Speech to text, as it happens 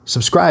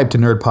Subscribe to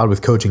NerdPod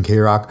with Coach and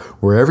K-Rock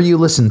wherever you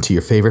listen to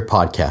your favorite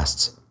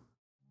podcasts.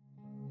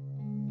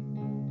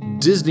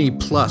 Disney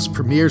Plus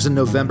premieres in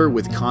November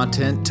with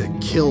content to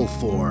kill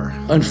for.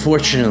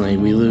 Unfortunately,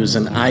 we lose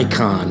an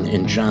icon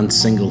in John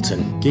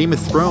Singleton. Game of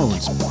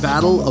Thrones,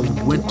 Battle of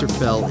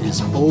Winterfell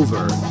is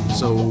over.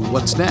 So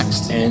what's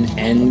next? And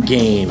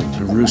Endgame,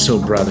 the Russo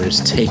brothers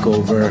take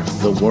over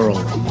the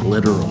world,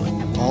 literally.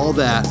 All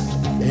that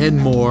and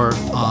more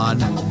on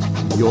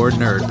your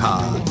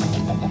NerdPod.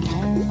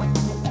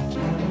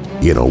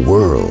 In a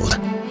world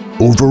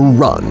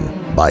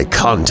overrun by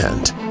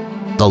content,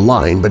 the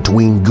line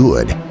between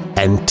good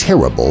and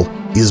terrible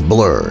is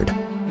blurred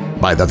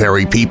by the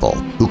very people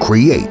who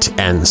create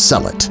and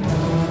sell it.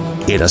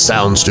 In a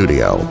sound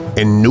studio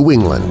in New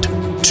England,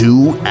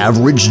 two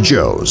average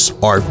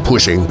Joes are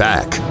pushing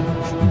back,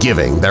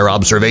 giving their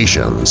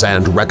observations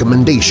and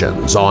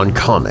recommendations on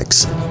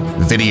comics,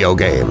 video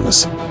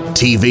games,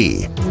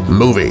 TV,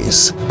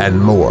 movies,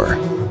 and more.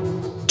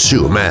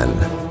 Two men,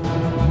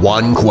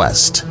 one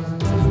quest,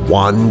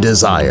 one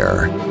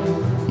desire.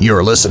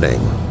 You're listening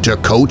to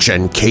Coach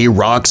and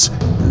K-Rock's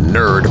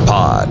Nerd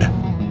Pod.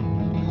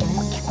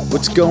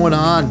 What's going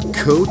on,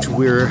 Coach?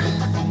 We're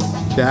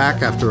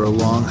back after a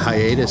long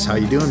hiatus. How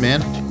you doing,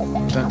 man?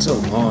 That's a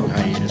long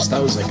hiatus.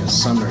 That was like a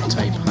summer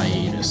type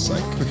hiatus,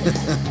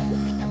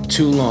 like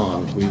too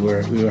long. We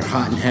were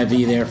hot and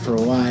heavy there for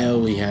a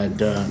while. We had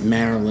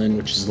Maryland,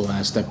 which is the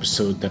last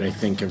episode that I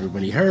think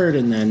everybody heard,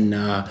 and then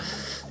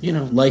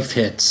life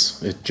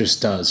hits. It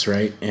just does,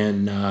 right?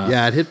 And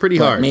yeah, it hit pretty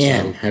hard.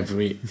 Man, have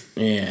we?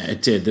 Yeah,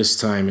 it did. This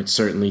time, it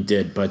certainly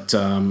did. But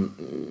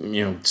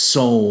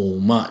so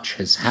much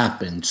has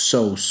happened.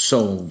 So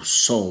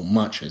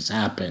much has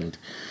happened.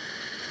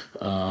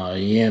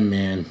 Yeah,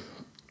 man.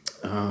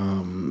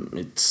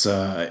 I'm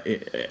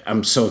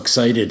so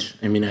excited.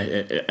 I mean,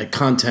 a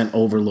content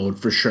overload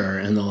for sure.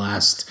 In the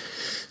last,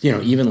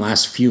 even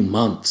last few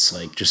months,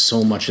 like just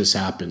so much has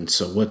happened.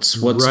 So what's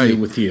right. new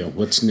with you?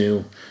 What's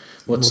new?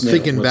 What's new?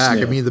 Thinking What's back,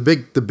 new? I mean,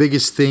 the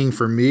biggest thing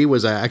for me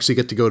was I actually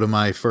get to go to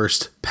my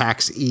first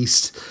PAX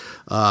East.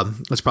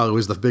 That's probably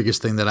was the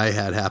biggest thing that I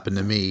had happen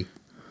to me.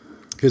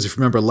 Because if you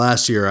remember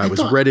last year, I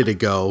was ready to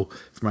go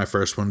for my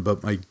first one,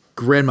 but my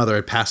grandmother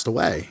had passed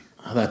away.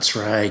 Oh, that's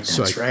right.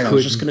 So I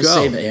was just going to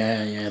say that.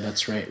 Yeah,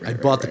 that's right. I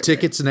bought the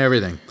tickets and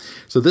everything.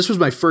 So this was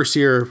my first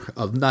year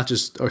of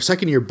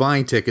second year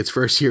buying tickets,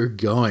 first year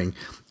going.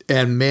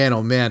 And man,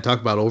 oh man,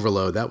 talk about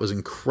overload. That was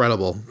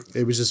incredible.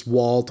 It was just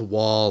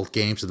wall-to-wall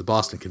games at the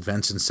Boston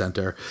Convention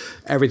Center.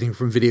 Everything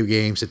from video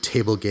games to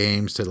table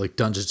games to like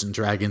Dungeons &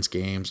 Dragons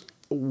games.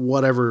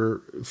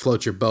 Whatever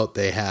floats your boat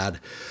they had.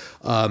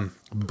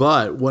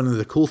 But one of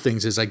the cool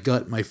things is I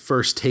got my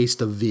first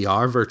taste of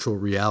VR, virtual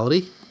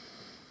reality.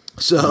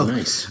 So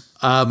nice.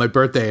 My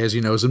birthday, as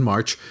you know, is in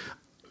March.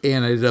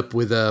 And I ended up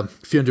with a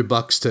few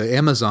 $100 to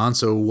Amazon.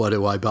 So what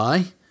do I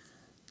buy?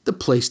 The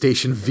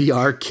PlayStation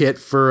VR kit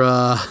for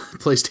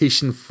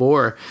PlayStation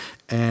 4,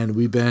 and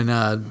we've been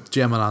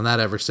jamming on that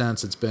ever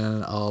since. It's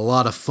been a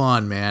lot of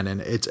fun, man,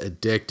 and it's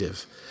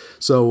addictive.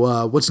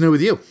 So what's new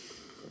with you?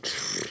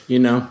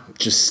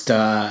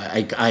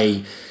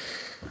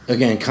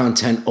 Again,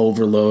 content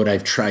overload.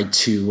 I've tried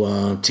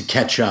to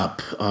catch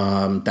up.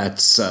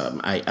 I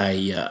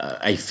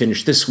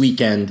finished this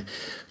weekend.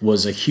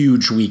 Was a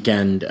huge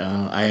weekend.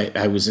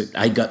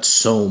 I got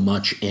so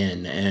much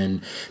in,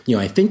 and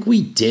I think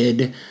we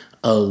did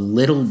a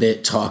little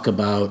bit talk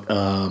about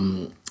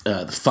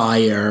the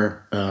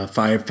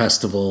Fire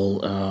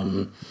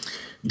Festival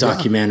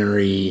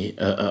documentary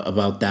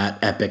about that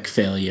epic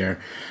failure,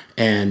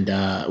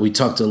 and we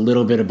talked a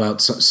little bit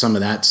about some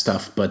of that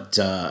stuff. But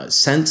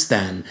since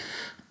then,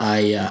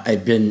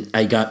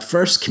 I got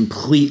first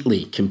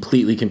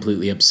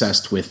completely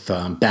obsessed with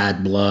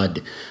Bad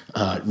Blood,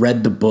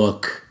 read the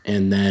book,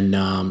 and then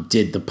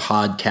did the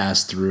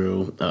podcast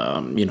through,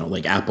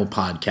 like Apple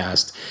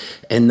Podcast.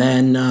 And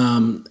then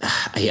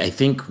I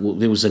think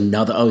there was the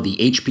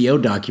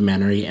HBO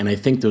documentary, and I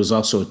think there was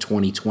also a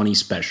 2020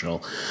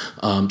 special.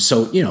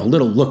 So, a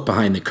little look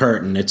behind the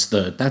curtain. That's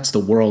the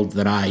world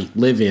that I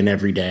live in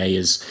every day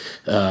is,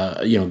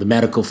 the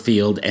medical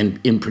field, and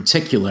in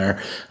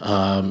particular,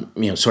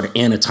 sort of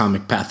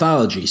anatomic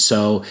pathology.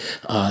 So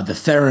the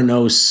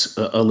Theranos,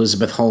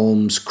 Elizabeth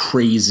Holmes,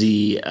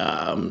 crazy,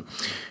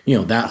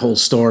 that whole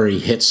story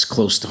hits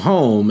close to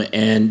home,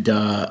 and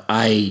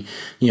I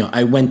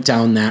went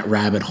down that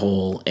rabbit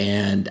hole,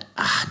 and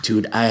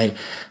dude, I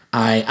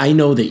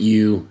know that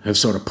you have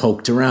sort of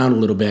poked around a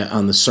little bit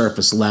on the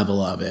surface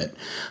level of it,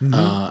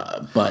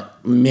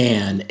 but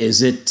man,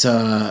 is it?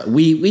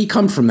 We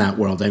come from that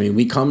world. I mean,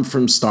 we come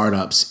from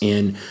startups,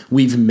 and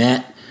we've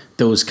met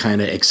those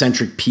kind of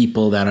eccentric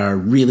people that are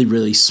really,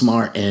 really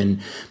smart,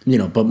 and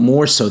but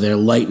more so they're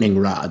lightning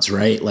rods,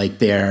 right? Like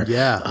they're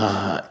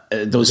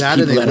those that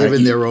people and they that live are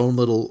in their own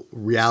little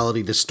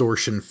reality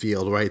distortion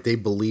field, right? They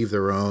believe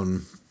their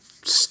own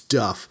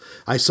stuff.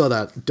 I saw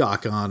that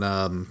doc on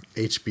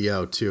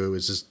HBO too. It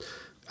was just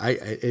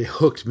it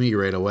hooked me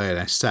right away, and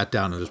I sat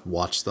down and just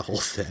watched the whole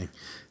thing.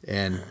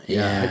 And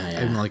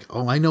I'm like,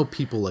 oh, I know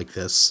people like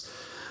this.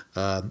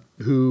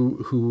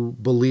 who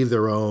believe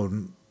their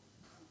own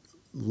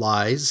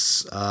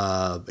lies,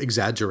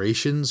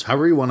 exaggerations,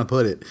 however you want to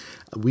put it.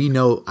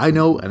 I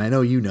know, and I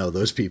know you know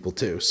those people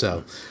too.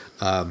 So,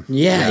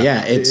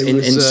 It's it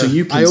was, and so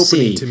you can eye-opening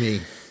see to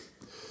me.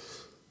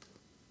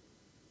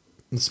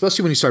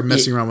 Especially when you start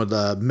messing around with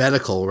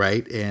medical,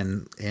 right?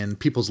 And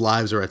people's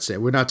lives are at stake.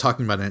 We're not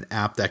talking about an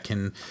app that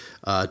can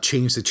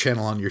change the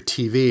channel on your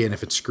TV, and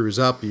if it screws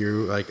up, you're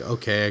like,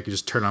 okay, I can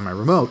just turn on my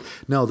remote.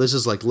 No, this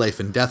is like life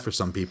and death for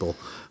some people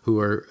who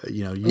are,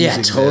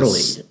 using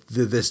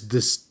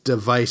this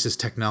device, this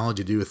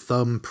technology to do a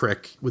thumb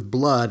prick with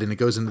blood, and it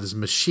goes into this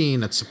machine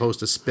that's supposed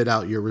to spit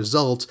out your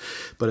results,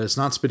 but it's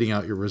not spitting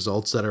out your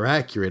results that are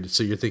accurate.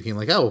 So you're thinking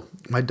like, oh,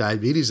 my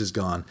diabetes is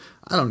gone.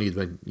 I don't need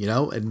my,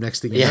 and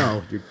next thing you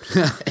know,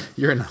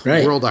 you're in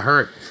a world of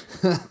hurt.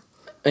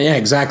 Yeah,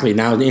 exactly.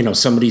 Now,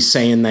 somebody's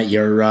saying that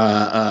you're,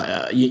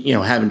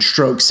 having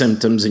stroke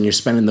symptoms and you're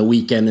spending the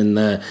weekend in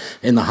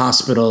the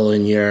hospital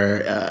and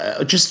you're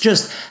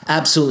just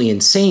absolutely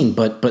insane.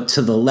 But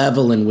to the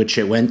level in which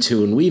it went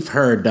to, and we've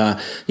heard,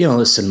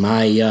 listen,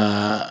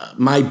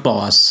 my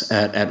boss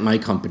at my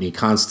company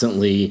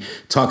constantly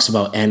talks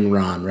about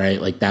Enron,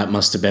 right? Like that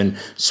must have been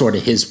sort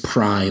of his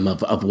prime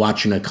of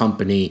watching a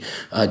company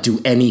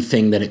do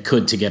anything that it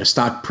could to get a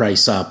stock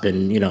price up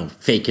and,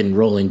 faking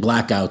rolling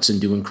blackouts and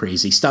doing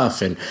crazy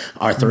stuff, and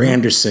Arthur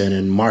Anderson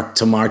and Mark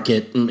to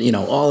Market,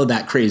 all of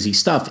that crazy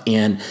stuff.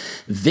 And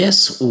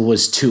this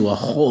was to a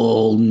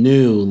whole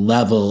new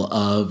level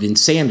of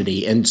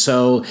insanity. And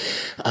so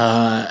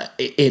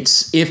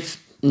it's,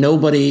 if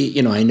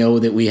nobody, I know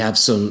that we have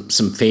some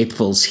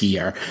faithfuls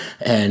here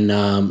and,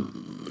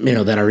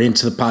 that are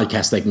into the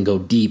podcast that can go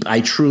deep.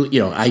 I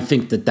truly, I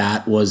think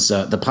that was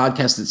the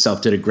podcast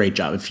itself did a great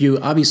job.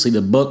 Obviously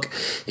the book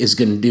is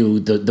going to do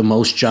the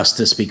most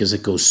justice because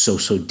it goes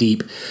so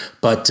deep,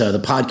 but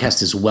the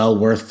podcast is well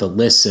worth the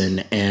listen.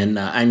 And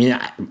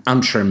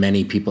I'm sure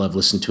many people have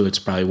listened to it. It's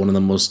probably one of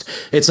the most,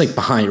 it's like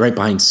right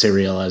behind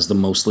Serial as the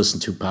most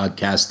listened to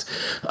podcast,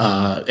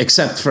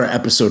 except for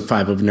episode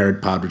 5 of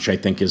Nerd Pod, which I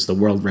think is the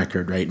world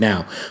record right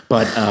now.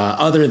 But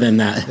other than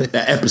that,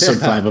 episode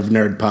 5 of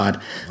Nerd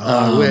Pod,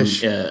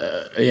 wish.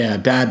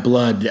 Bad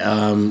Blood,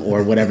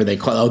 or whatever they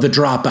call it. Oh, The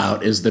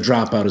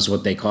Dropout is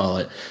what they call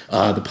it,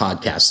 the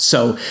podcast.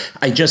 So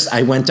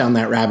I went down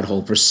that rabbit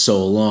hole for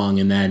so long,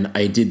 and then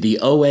I did the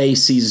OA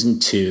season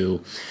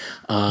 2.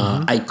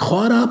 I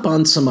caught up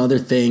on some other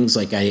things.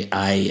 Like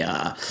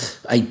I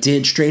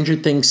did Stranger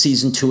Things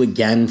season 2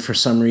 again for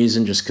some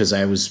reason, just because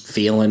I was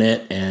feeling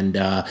it, and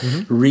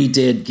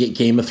redid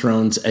Game of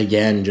Thrones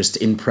again, just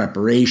in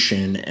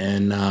preparation.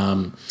 And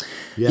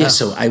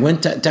so I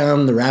went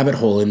down the rabbit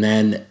hole, and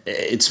then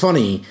it's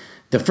funny.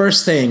 The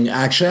first thing,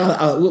 actually,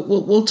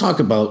 we'll talk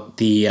about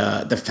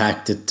the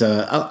fact that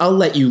I'll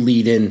let you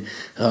lead in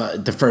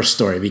the first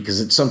story because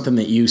it's something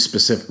that you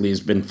specifically has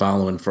been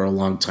following for a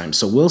long time.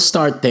 So we'll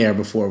start there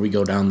before we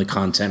go down the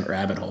content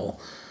rabbit hole.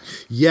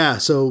 Yeah.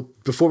 So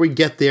before we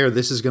get there,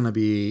 this is going to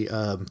be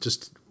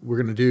we're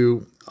going to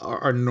do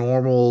our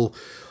normal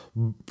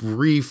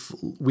brief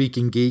Week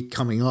in Geek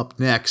coming up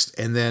next,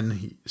 and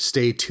then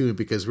stay tuned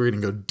because we're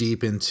going to go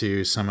deep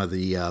into some of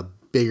the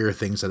bigger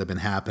things that have been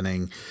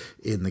happening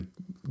in the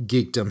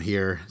geekdom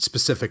here,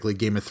 specifically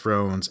Game of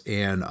Thrones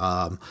and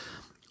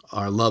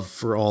our love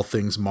for all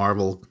things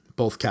Marvel,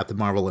 both Captain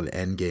Marvel and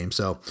Endgame.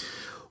 So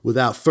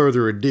without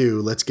further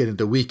ado, let's get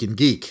into Week in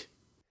Geek.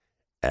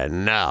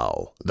 And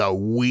now, the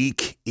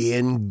Week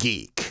in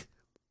Geek.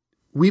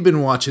 We've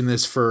been watching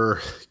this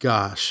for,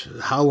 gosh,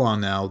 how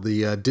long now?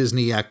 The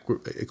Disney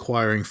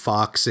acquiring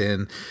Fox,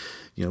 and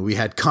we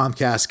had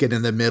Comcast get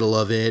in the middle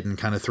of it and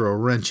kind of throw a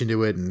wrench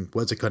into it. And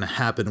was it going to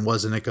happen?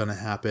 Wasn't it going to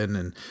happen?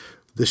 And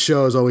the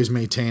show has always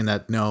maintained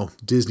that no,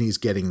 Disney's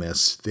getting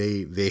this.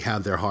 They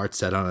have their heart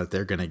set on it.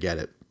 They're going to get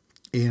it.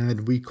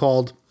 And we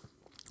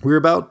were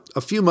about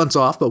a few months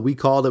off, but we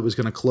called it was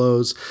going to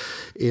close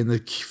in the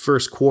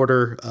first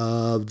quarter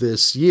of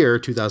this year,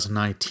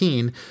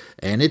 2019,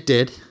 and it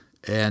did.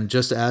 And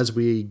just as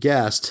we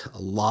guessed,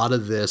 a lot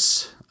of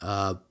this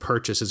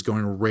purchase is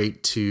going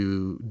right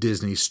to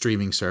Disney's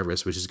streaming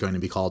service, which is going to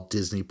be called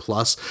Disney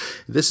Plus.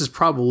 This is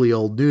probably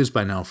old news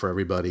by now for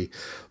everybody,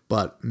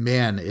 but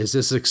man, is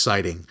this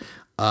exciting.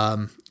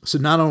 So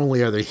not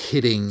only are they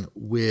hitting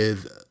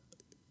with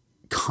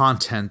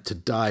content to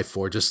die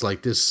for, just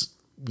like this,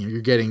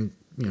 you're getting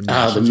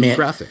National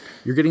Geographic.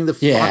 You're getting the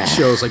Fox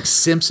shows like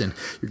Simpson.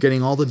 You're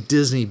getting all the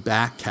Disney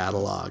back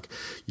catalog.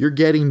 You're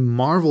getting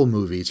Marvel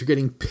movies. You're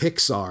getting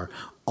Pixar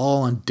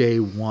all on day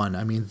one.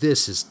 I mean,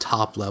 this is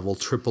top level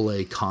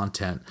AAA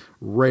content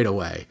right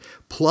away.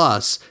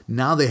 Plus,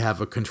 now they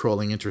have a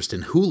controlling interest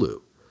in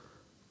Hulu.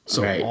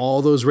 So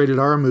all those rated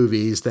R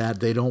movies that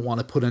they don't want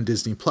to put on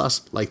Disney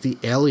Plus, like the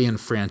Alien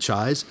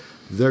franchise,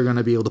 they're going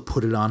to be able to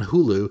put it on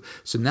Hulu.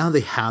 So now they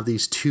have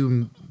these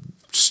two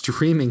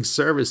streaming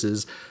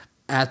services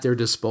at their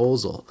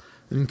disposal.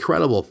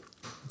 Incredible.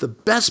 The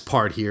best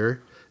part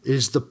here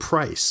is the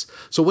price.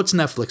 So what's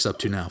Netflix up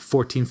to now?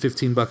 $14,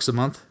 $15 a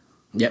month?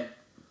 Yep.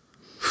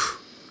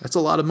 That's a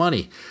lot of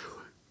money.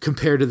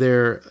 compared to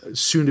their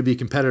soon-to-be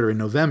competitor in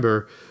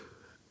November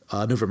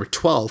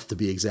 12th to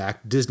be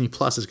exact, Disney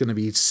Plus is going to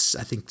be,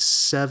 I think,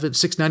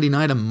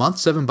 $6.99 a month,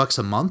 $7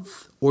 a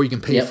month, or you can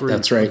pay for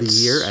that's right. the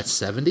year at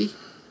 $70.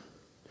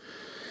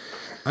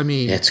 I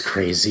mean, it's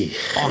crazy.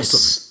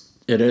 Awesome.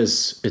 It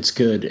is. It's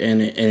good,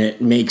 and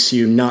it makes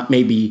you not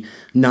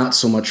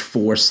so much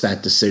force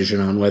that decision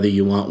on whether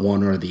you want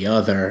one or the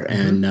other.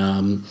 Mm-hmm.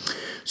 And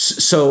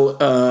so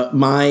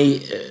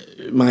my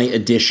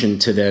addition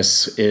to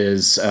this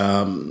is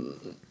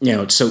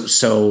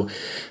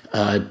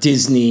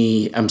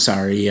Disney. I'm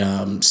sorry.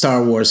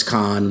 Star Wars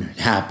Con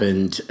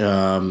happened.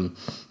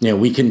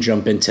 We can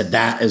jump into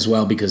that as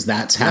well because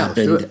that's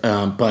happened.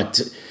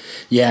 But.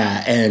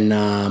 Yeah, and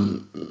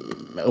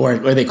or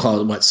they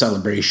call it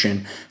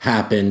Celebration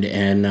happened,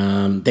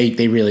 and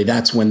they really,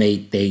 that's when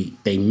they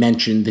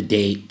mentioned the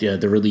date,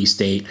 the release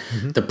date,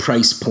 mm-hmm. the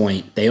price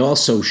point. They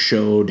also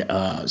showed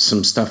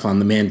some stuff on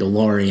The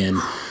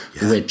Mandalorian,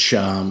 which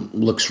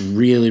looks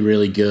really,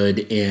 really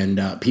good,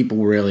 and people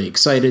were really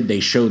excited. They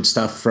showed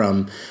stuff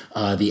from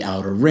the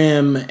Outer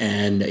Rim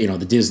and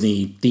the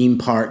Disney theme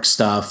park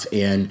stuff,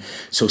 and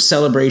so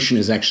Celebration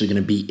is actually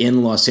going to be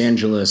in Los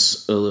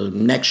Angeles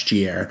next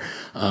year,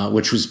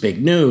 which was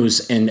big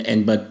news.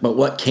 But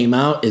what came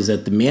out is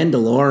that The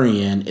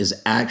Mandalorian is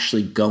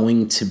actually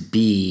going to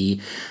be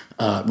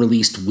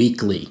released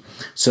weekly.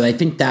 So I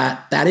think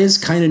that is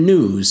kind of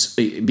news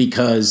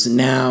because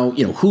now,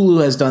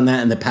 Hulu has done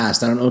that in the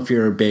past. I don't know if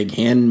you're a big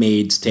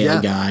Handmaid's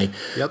Tale guy,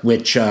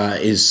 which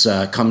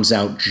comes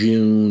out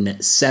June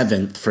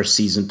 7th for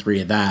season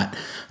 3 of that.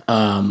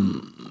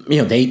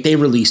 They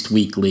released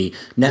weekly.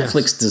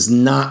 Netflix does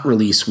not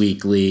release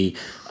weekly.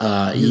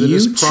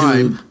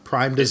 YouTube,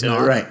 Prime does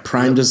not. Right.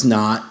 Prime does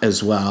not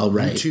as well.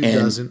 Right. YouTube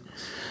doesn't.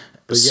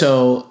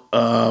 So,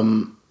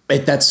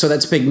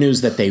 that's big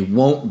news that they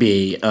won't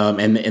be,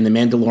 and The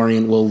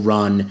Mandalorian will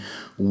run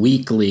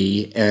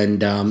weekly,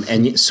 and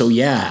so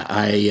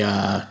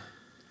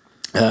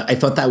I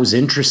thought that was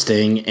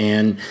interesting,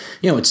 and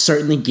it's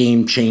certainly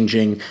game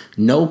changing.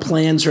 No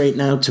plans right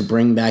now to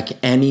bring back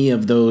any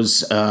of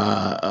those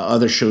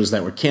other shows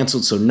that were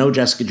canceled. So no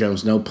Jessica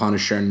Jones, no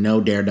Punisher,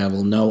 no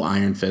Daredevil, no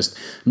Iron Fist,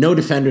 no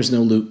Defenders,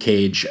 no Luke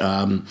Cage.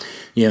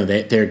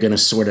 They're going to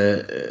sort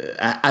of,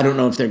 I don't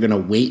know if they're going to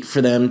wait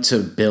for them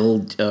to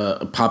build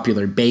a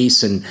popular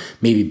base and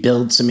maybe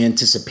build some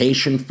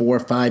anticipation 4,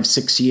 5,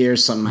 6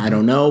 years, something, I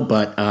don't know,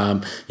 but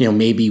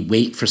maybe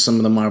wait for some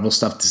of the Marvel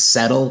stuff to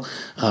settle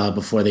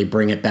before they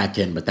bring it back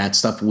in. But that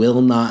stuff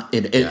will not,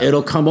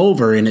 it'll come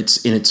over in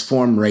its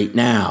form right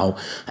now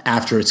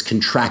after it's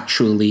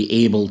contractually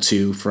able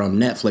to from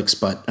Netflix.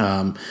 But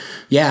I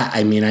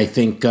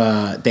think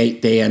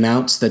they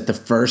announced that the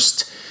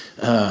first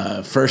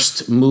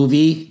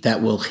movie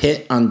that will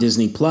hit on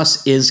Disney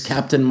Plus is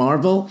Captain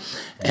Marvel.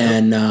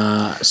 And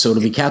so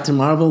it'll be Captain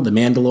Marvel, The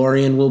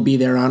Mandalorian will be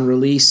there on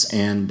release,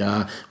 and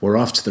we're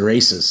off to the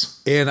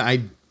races. And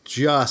I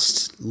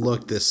just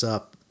looked this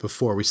up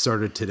before we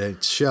started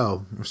today's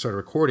show, we started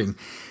recording.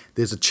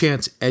 There's a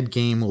chance Ed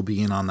Gein will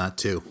be in on that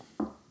too.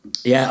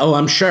 Yeah. Oh,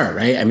 I'm sure.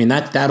 Right. I mean,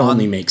 that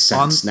only makes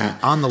sense.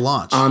 On the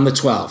launch. On the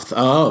 12th.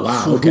 Oh,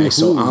 wow. Okay.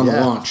 So on the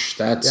launch.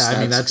 That's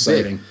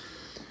exciting.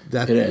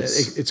 It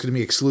is. It's going to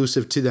be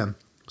exclusive to them.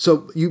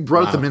 So you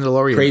brought up The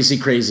Mandalorian.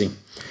 Crazy.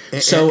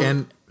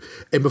 And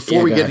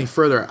before we get any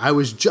further, I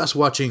was just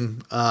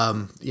watching, we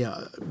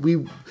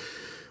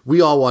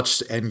all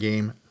watched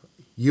Endgame.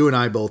 You and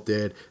I both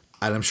did.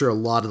 And I'm sure a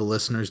lot of the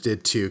listeners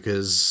did too,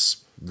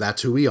 because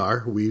that's who we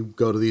are. We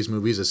go to these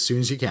movies as soon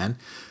as you can.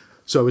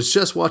 So I was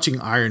just watching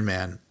Iron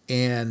Man,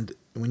 and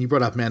when you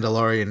brought up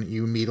Mandalorian,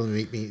 you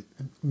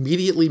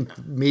immediately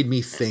made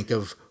me think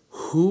of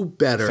who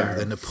better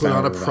than to put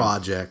on a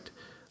project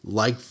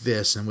like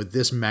this and with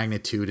this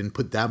magnitude and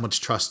put that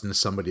much trust into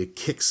somebody to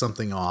kick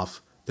something off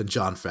than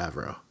Jon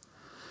Favreau.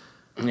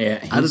 Yeah,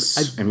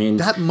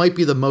 that might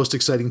be the most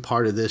exciting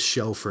part of this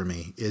show for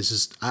me. Is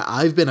just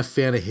I've been a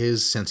fan of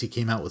his since he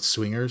came out with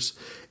Swingers,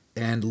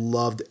 and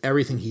loved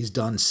everything he's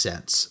done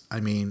since. I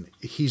mean,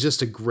 he's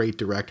just a great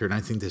director, and I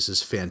think this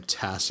is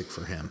fantastic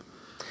for him.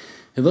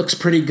 It looks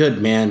pretty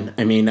good, man.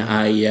 I mean,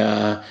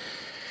 I'm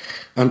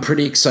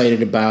pretty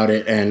excited about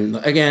it, and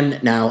again,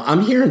 now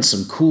I'm hearing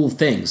some cool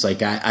things.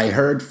 Like I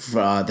heard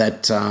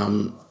that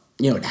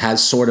it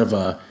has sort of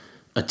a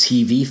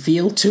TV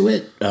feel to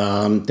it,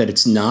 that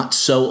it's not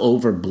so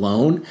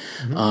overblown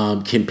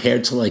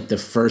compared to like the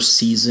first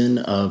season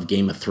of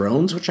Game of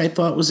Thrones, which I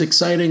thought was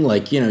exciting.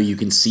 Like, you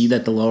can see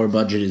that the lower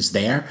budget is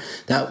there.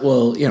 That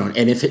will,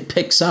 and if it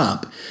picks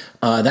up,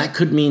 that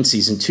could mean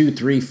season 2,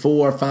 3,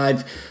 4,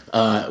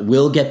 5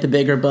 will get the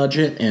bigger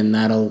budget, and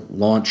that'll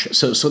launch.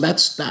 So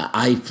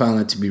I found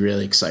that to be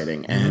really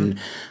exciting, and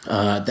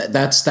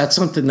that's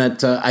something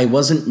that I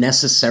wasn't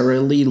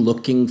necessarily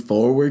looking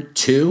forward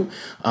to,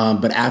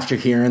 but after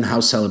hearing how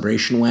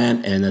Celebration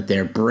went and that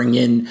they're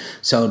bringing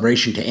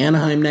Celebration to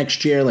Anaheim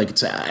next year, like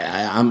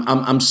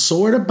I'm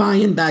sort of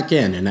buying back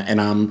in,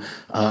 and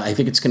I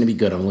think it's going to be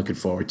good. I'm looking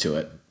forward to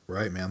it.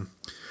 Right, man.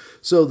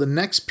 So the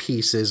next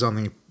piece is on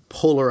the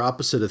polar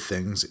opposite of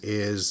things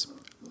is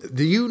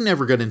you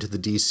never got into the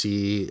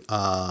DC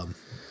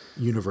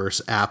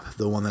Universe app,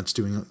 the one that's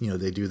doing,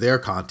 they do their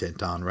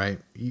content on, right?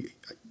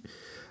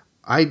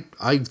 I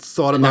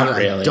thought about Not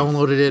it. really. I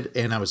downloaded it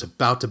and I was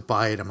about to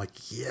buy it. I'm like,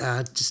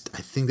 I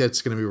think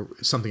that's going to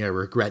be something I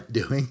regret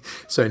doing.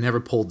 So I never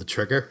pulled the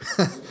trigger.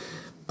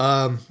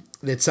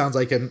 It sounds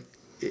like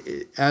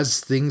as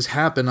things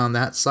happen on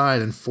that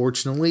side,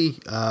 unfortunately,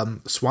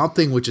 Swamp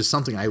Thing, which is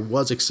something I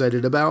was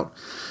excited about,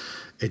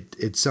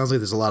 it sounds like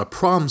there's a lot of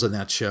problems on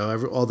that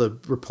show. All the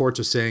reports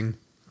are saying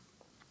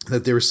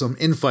that there was some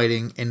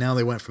infighting, and now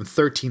they went from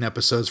 13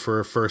 episodes for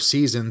a first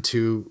season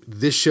to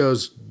this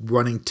show's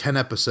running 10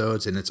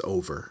 episodes and it's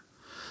over.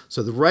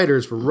 So the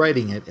writers were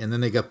writing it, and then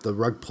they got the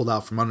rug pulled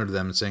out from under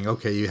them and saying,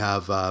 okay, you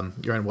have,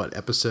 you're on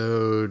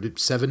episode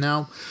 7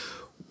 now?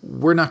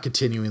 We're not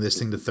continuing this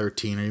thing to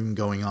 13 or even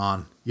going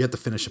on. You have to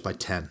finish it by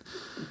 10.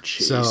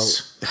 Jeez. So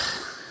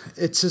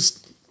it's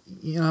just,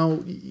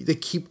 they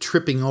keep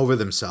tripping over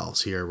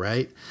themselves here,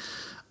 right?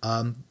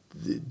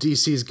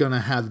 DC's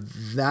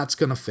that's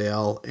going to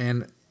fail.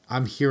 And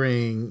I'm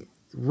hearing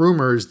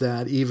rumors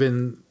that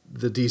even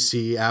the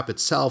DC app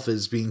itself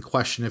is being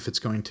questioned if it's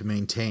going to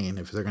maintain,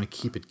 if they're going to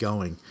keep it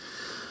going.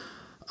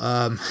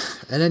 And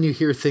then you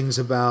hear things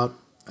about,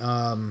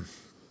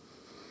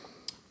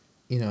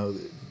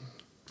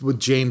 with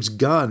James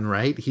Gunn,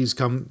 right?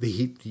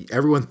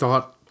 Everyone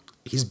thought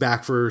he's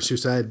back for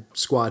Suicide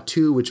Squad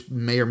 2, which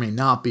may or may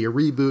not be a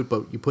reboot,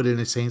 but you put it in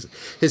his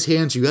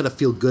hands, you got to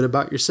feel good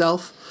about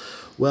yourself.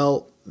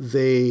 Well,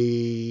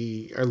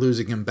 they are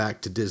losing him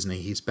back to Disney.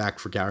 He's back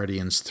for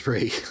Guardians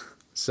 3.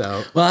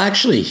 So, well,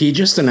 actually, he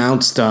just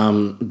announced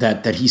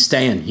that he's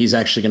staying. He's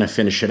actually going to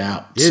finish it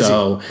out. Is he?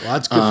 Well,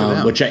 that's good for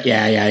them.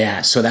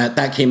 Yeah. So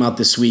that came out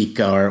this week,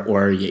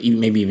 or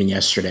maybe even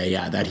yesterday.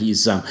 Yeah, that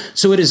he's.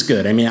 So it is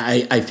good. I mean,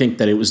 I think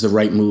that it was the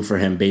right move for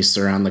him based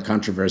around the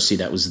controversy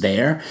that was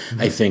there.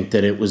 Mm-hmm. I think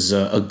that it was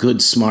a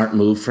good, smart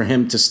move for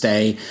him to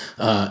stay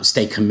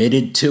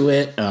committed to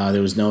it.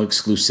 There was no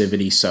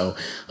exclusivity. So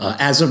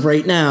as of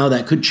right now,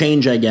 that could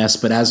change, I guess.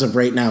 But as of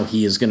right now,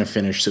 he is going to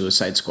finish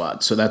Suicide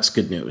Squad. So that's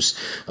good news.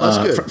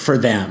 For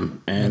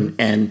them.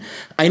 And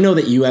I know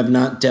that you have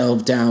not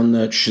delved down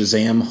the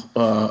Shazam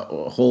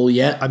hole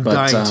yet,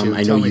 but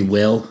I know you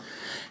will.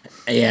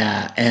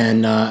 Yeah,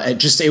 and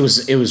it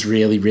was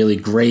really, really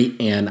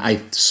great, and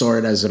I saw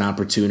it as an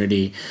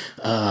opportunity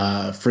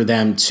for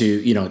them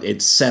to,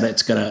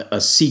 it's got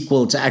a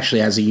sequel. It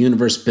actually has a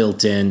universe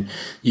built in.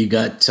 You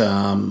got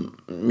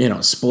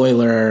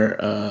spoiler,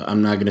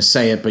 I'm not going to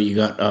say it, but you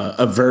got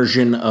a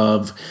version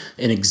of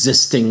an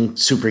existing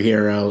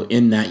superhero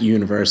in that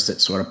universe that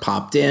sort of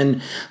popped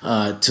in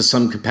to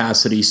some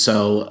capacity.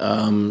 So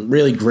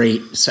really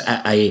great. So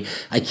I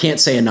can't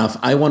say enough.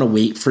 I want to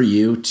wait for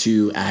you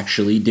to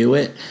actually do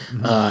it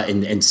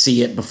and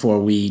see it before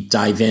we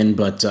dive in.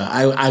 But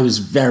I was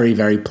very,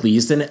 very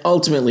pleased. And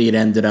ultimately it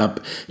ended up,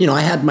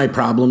 I had my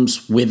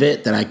problems with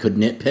it that I could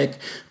nitpick,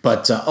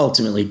 but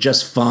ultimately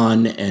just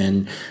fun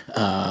and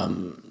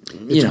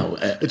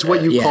it's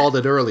what you called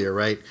it earlier,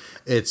 right?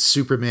 It's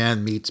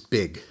Superman meets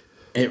Big.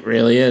 It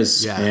really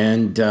is. Yeah.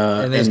 And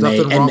there's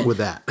nothing wrong with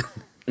that.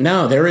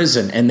 No, there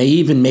isn't. And they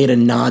even made a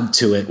nod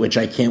to it, which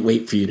I can't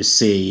wait for you to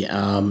see.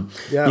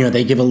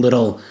 They give a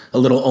little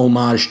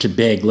homage to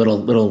Big,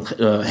 little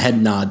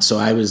head nod. So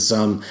I was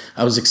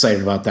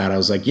excited about that. I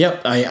was like,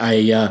 yep,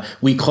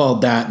 we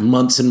called that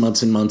months and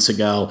months and months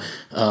ago.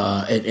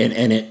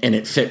 And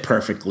it fit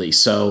perfectly.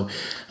 So,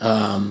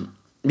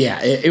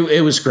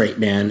 it was great,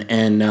 man.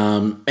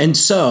 And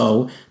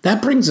so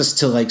that brings us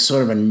to like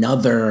sort of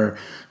another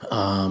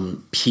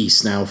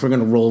piece now. If we're going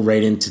to roll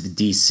right into the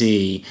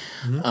DC,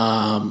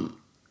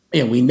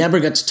 we never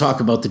got to talk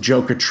about the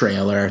Joker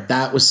trailer.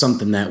 That was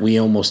something that we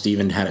almost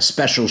even had a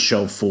special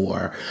show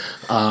for.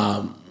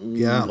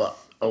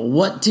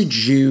 What did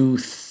you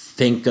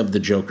think of the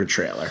Joker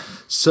trailer?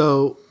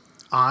 So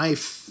I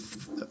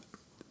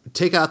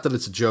take out that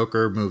it's a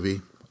Joker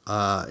movie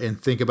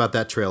and think about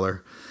that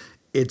trailer.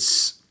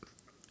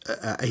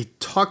 I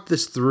talked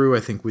this through, I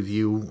think, with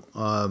you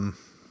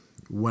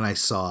when I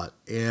saw it.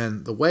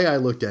 And the way I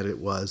looked at it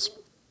was,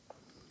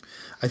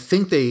 I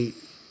think it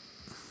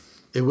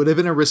would have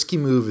been a risky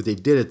move if they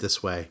did it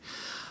this way.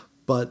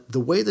 But the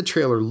way the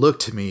trailer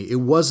looked to me,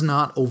 it was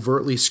not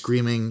overtly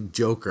screaming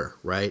Joker,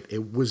 right?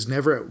 It was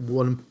never at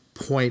one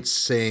point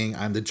saying,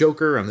 I'm the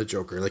Joker,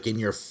 like in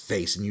your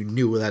face. And you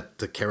knew that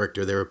the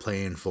character they were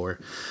playing for.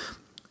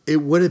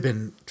 It would have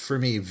been, for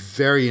me,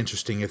 very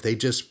interesting if they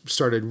just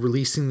started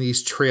releasing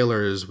these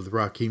trailers with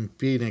Joaquin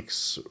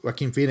Phoenix,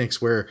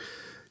 where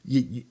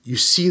you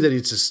see that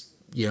it's just,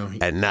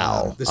 and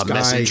now this a guy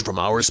message from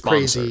our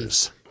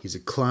sponsors. Crazy. He's a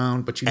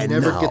clown, but you and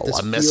never now get this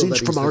a feel message that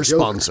he's from the our Joker.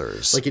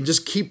 sponsors. Like, and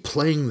just keep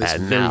playing this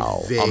and very now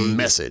vague a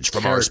message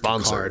from our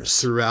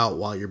sponsors throughout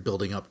while you're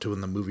building up to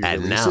when the movie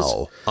and releases.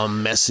 now a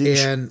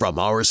message from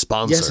our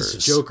sponsors. Yes,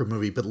 it's a Joker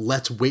movie, but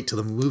let's wait till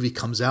the movie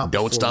comes out.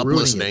 Don't stop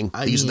listening.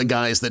 These are the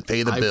guys that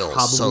pay the bills. I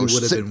probably so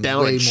would have sit been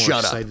down way and more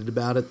shut excited up.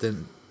 about it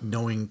than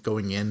knowing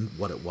going in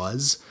what it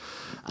was.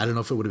 I don't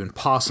know if it would have been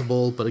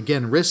possible, but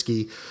again,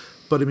 risky.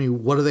 But I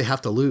mean, what do they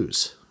have to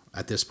lose?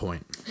 at this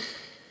point.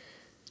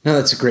 No,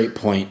 that's a great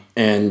point.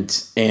 And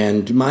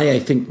I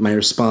think my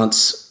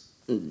response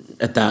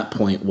at that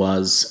point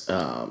was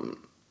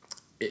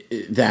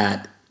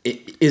that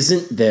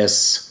isn't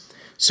this.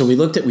 So we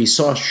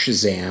saw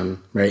Shazam,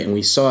 right? And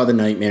we saw The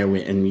Nightmare,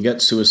 and we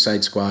got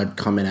Suicide Squad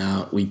coming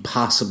out. We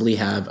possibly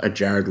have a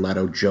Jared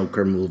Leto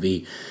Joker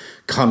movie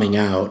coming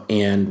out.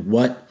 And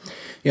I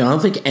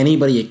don't think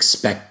anybody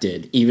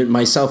expected, even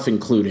myself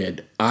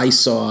included. I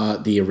saw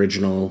the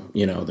original,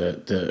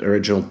 the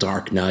original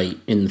Dark Knight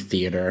in the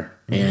theater.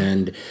 Mm-hmm.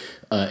 And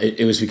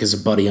it was because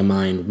a buddy of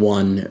mine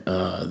won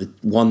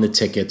the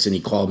tickets, and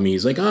he called me.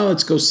 He's like, "Oh,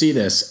 let's go see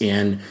this."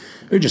 And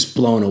we were just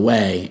blown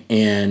away.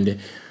 And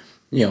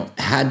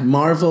had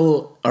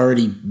Marvel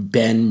already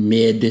been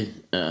mid,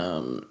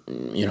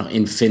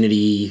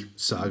 Infinity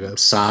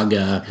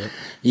Saga, yep.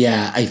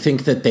 Yeah, I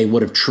think that they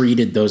would have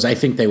treated those. I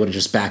think they would have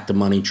just backed the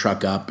money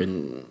truck up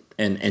and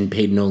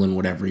paid Nolan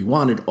whatever he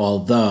wanted.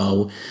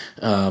 Although,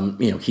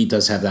 he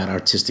does have that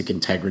artistic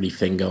integrity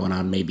thing going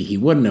on. Maybe he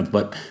wouldn't have,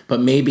 but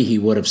maybe he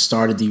would have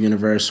started the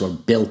universe or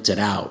built it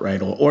out,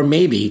 right? Or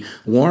maybe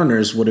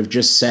Warner's would have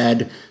just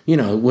said,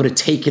 would have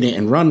taken it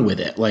and run with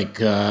it,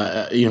 like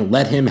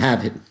let him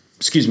have it.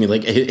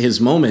 Like his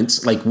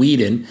moments, like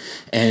Whedon,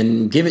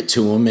 and give it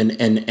to him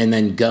and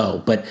then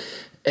go. But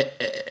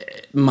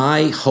here's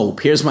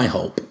my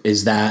hope,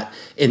 is that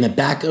in the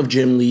back of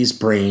Jim Lee's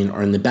brain,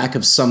 or in the back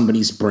of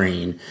somebody's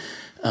brain,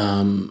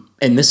 and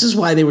this is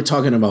why they were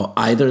talking about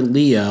either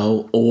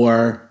Leo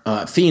or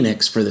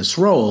Phoenix for this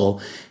role,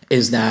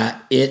 is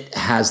that it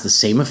has the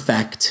same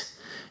effect,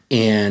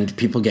 and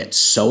people get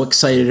so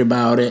excited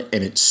about it,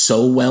 and it's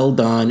so well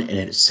done, and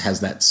it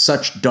has that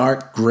such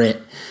dark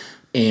grit.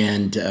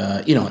 And,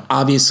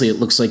 obviously it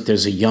looks like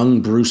there's a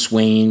young Bruce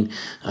Wayne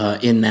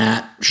in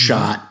that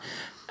shot.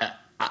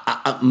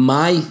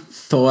 My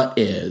thought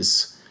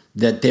is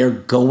that they're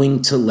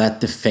going to let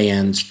the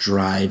fans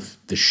drive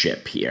the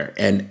ship here.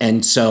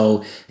 And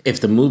so if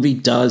the movie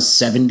does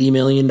 $70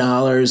 million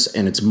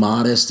and it's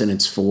modest and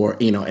it's for,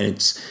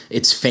 and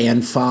it's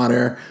fan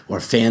fodder or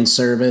fan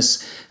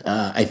service,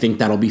 I think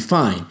that'll be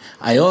fine.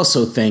 I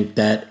also think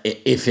that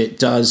if it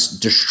does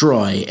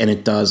destroy, and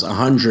it does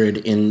 100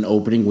 in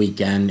opening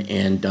weekend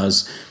and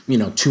does,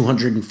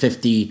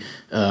 250,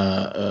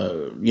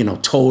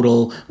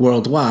 total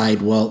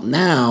worldwide, well,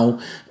 now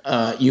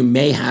you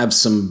may have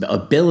some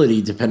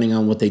ability, depending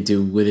on what they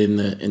do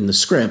in the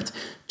script,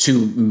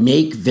 to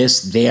make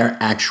this their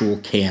actual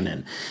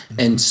canon. Mm-hmm.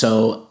 And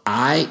so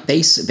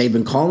they've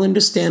been calling it a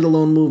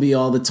standalone movie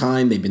all the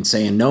time. They've been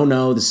saying,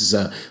 no, this is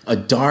a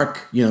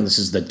dark, this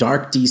is the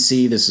dark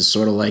DC. This is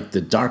sort of like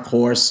the Dark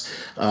Horse,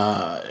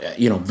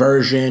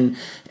 version.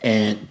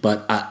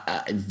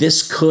 But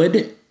this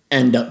could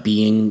end up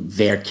being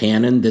their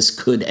canon. This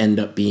could end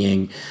up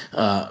being,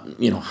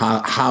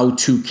 how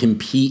to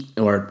compete,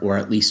 or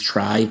at least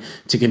try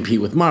to compete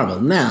with Marvel.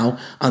 Now,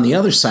 on the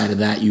other side of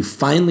that, you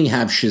finally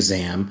have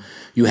Shazam.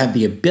 You have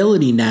the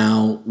ability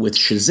now with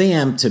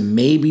Shazam to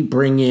maybe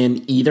bring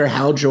in either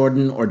Hal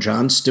Jordan or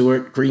John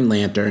Stewart, Green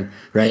Lantern,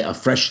 right? A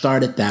fresh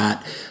start at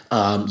that.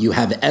 You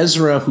have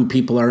Ezra, who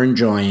people are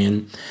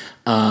enjoying.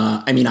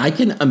 I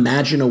can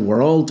imagine a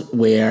world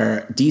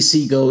where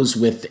DC goes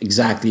with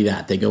exactly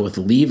that. They go with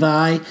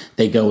Levi,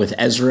 they go with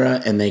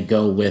Ezra, and they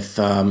go with,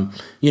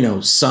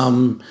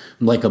 some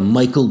like a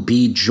Michael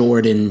B.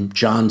 Jordan,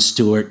 John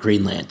Stewart,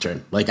 Green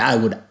Lantern. Like, I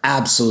would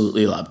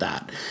absolutely love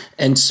that.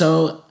 And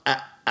so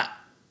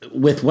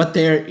with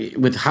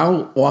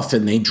how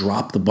often they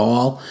drop the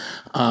ball,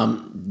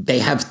 they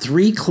have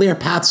three clear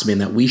paths, man,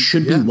 that we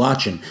should be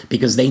watching,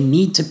 because they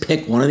need to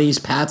pick one of these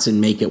paths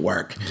and make it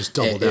work. Just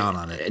double down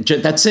on it.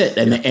 That's it.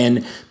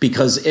 And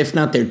because if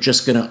not, they're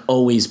just going to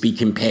always be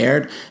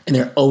compared, and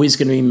they're always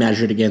going to be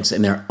measured against,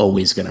 and they're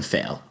always going to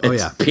fail.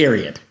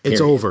 Period. It's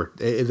over.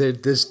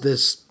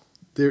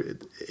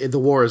 The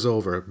war is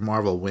over.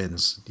 Marvel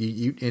wins.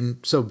 And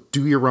so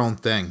do your own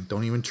thing.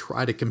 Don't even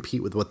try to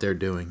compete with what they're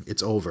doing.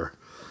 It's over.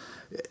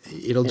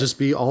 It'll just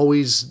be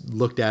always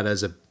looked at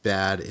as a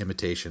bad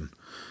imitation,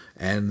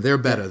 and they're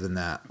better than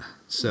that.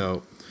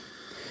 So,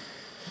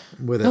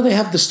 they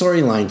have the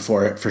storyline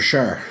for it, for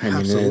sure.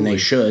 And they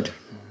should,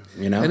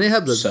 and they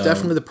have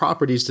definitely the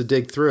properties to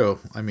dig through.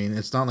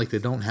 It's not like they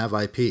don't have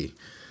IP;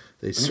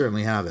 they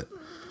certainly have it.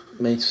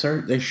 They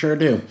sure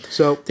do.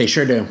 So they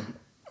sure do.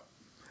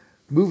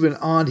 Moving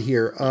on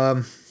here,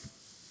 I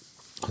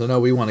know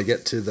we want to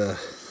get to the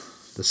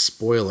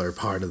spoiler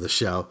part of the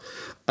show.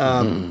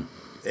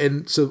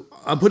 And so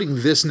I'm putting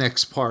this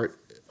next part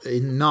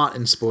not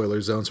in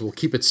spoiler zone, so we'll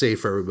keep it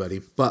safe for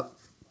everybody. But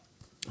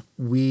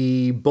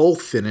we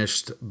both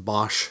finished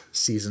Bosch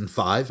Season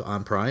 5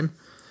 on Prime.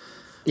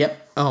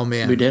 Yep. Oh,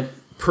 man. We did.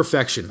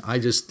 Perfection. I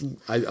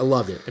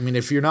loved it.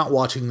 If you're not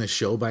watching this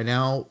show by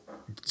now,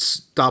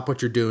 stop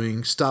what you're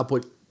doing. Stop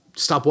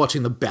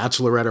watching The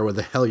Bachelorette or what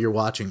the hell you're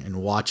watching,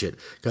 and watch it,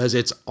 because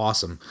it's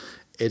awesome.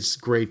 It's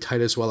great.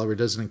 Titus Welliver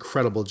does an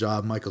incredible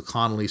job. Michael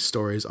Connelly's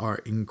stories are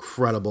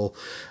incredible.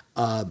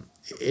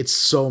 It's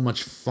so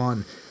much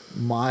fun.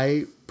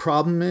 My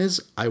problem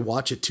is I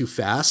watch it too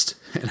fast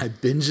and I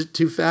binge it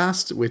too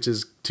fast, which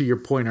is to your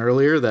point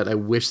earlier that I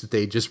wish that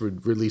they just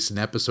would release an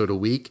episode a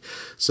week.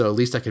 So at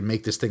least I could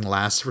make this thing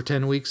last for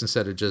 10 weeks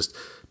instead of just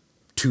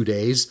 2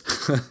 days.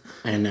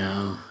 I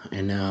know.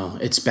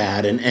 It's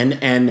bad.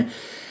 And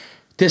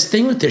this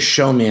thing with this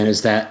show, man,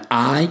 is that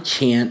I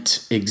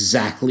can't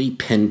exactly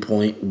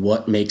pinpoint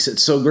what makes it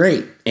so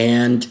great.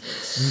 And,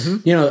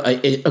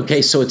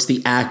 okay, so it's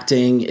the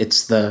acting,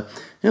 it's the,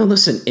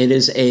 listen, it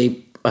is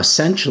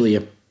essentially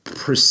a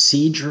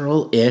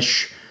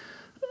procedural-ish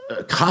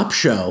cop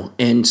show.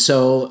 And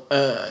so,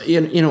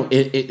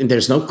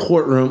 there's no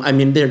courtroom. I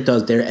mean,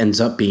 there ends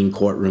up being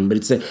courtroom, but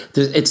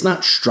it's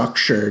not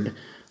structured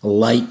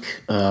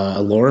like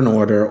Law and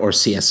Order or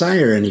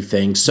CSI or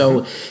anything.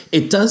 So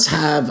it does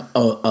have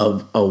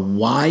a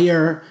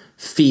wire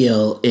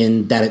feel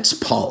in that it's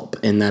pulp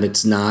and that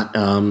it's not,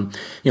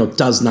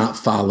 does not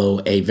follow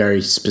a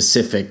very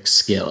specific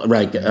skill,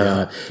 right?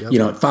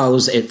 It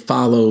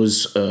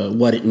follows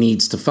what it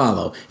needs to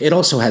follow. It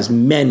also has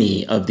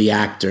many of the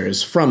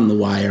actors from The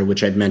Wire,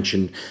 which I'd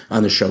mentioned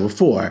on the show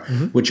before,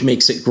 which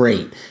makes it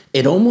great.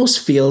 It almost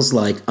feels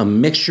like a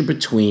mixture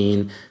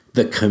between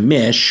The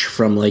Commish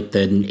from like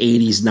the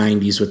 80s,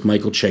 90s with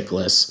Michael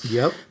Chiklis.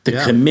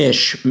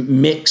 Commish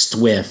mixed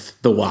with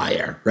The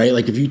Wire, right?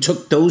 Like if you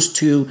took those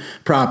two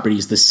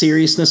properties, the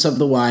seriousness of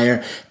The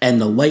Wire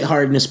and the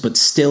lightheartedness, but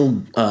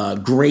still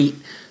great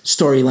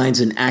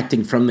storylines and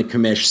acting from The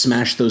Commish,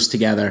 smash those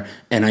together,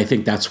 and I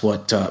think that's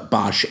what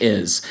Bosch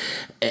is.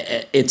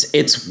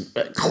 It's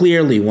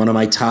clearly one of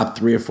my top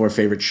 3 or 4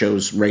 favorite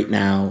shows right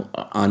now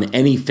on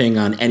anything,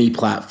 on any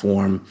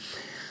platform.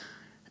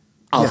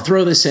 I'll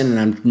throw this in, and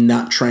I'm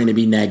not trying to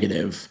be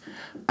negative.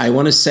 I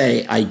want to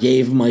say I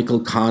gave Michael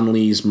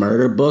Connelly's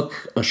Murder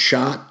Book a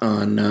shot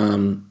on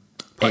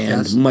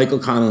and Michael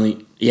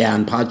Connelly,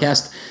 on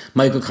podcast.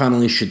 Michael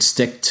Connelly should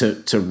stick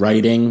to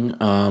writing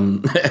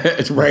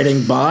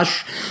writing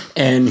Bosch,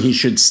 and he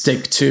should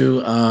stick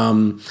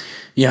to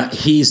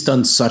he's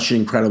done such an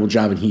incredible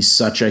job, and he's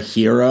such a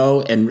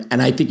hero, and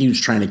I think he was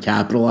trying to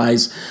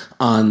capitalize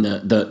on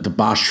the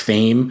Bosch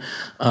fame.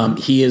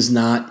 He does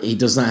not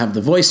have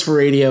the voice for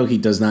radio. He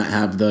does not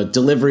have the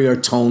delivery or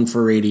tone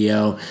for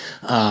radio.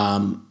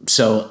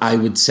 So I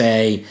would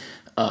say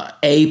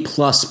A+++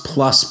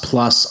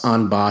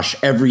 on Bosch,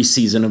 every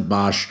season of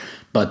Bosch,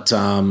 but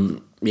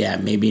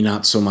maybe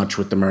not so much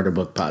with the Murder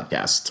Book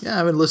podcast. Yeah, I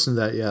haven't listened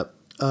to that yet.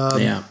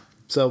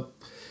 So,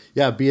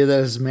 be it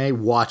as it may,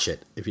 watch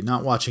it. If you're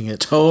not watching it,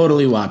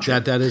 totally watch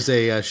it. That is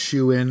a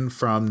shoe-in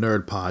from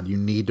NerdPod. You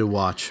need to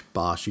watch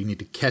Bosch. You need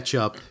to catch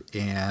up,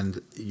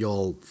 and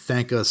you'll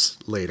thank us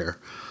later.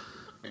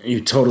 You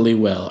totally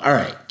will. All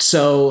right.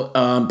 So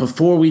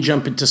before we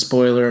jump into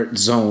spoiler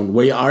zone,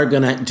 we are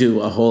gonna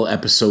do a whole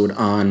episode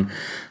on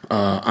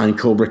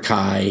Cobra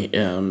Kai.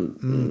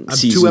 I'm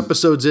 2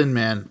 episodes in,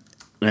 man.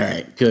 All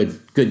right.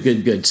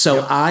 Good.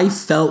 So I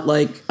felt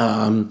like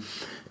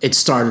it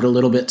started a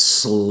little bit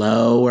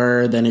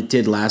slower than it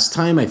did last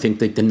time. I think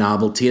that the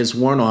novelty has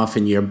worn off,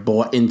 and you're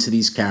bought into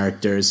these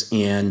characters.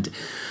 And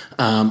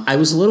I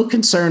was a little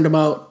concerned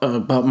about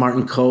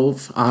Martin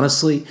Kove,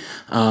 honestly.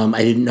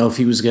 I didn't know if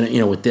he was going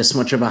to, with this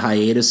much of a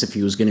hiatus, if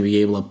he was going to be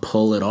able to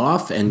pull it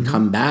off and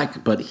come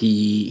back. But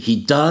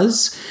he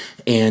does,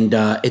 and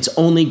it's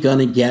only going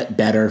to get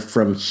better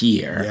from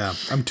here. Yeah,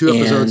 I'm 2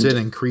 episodes in,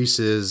 and Kreese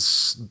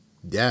is...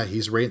 Yeah,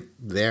 he's right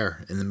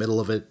there in the middle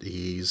of it.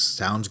 He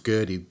sounds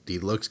good. He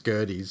looks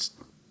good. He's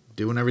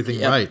doing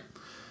everything right.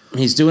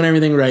 He's doing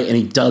everything right, and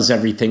he does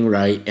everything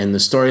right, and the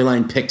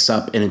storyline picks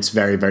up, and it's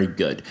very, very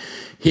good.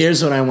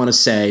 Here's what I want to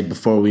say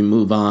before we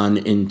move on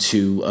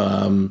into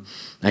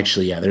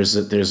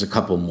there's a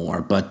couple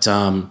more, but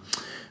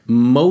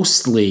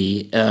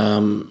mostly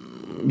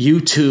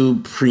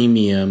YouTube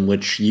Premium,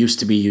 which used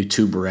to be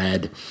YouTube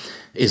Red,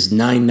 is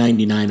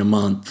 $9.99 a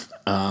month.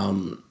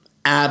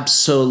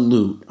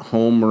 Absolute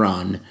home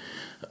run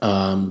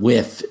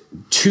with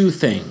 2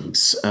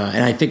 things.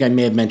 And I think I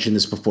may have mentioned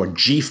this before.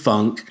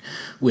 G-Funk,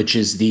 which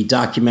is the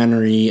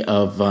documentary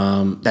of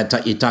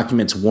it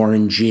documents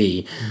Warren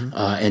G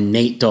and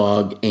Nate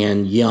Dogg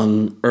and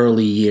young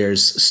early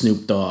years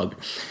Snoop Dogg.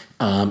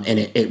 And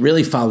it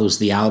really follows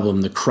the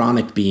album The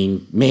Chronic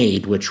being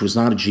made, which was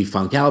not a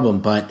G-Funk album,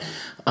 but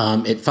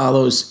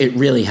it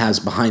really has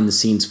behind the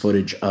scenes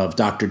footage of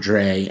Dr.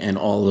 Dre and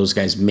all those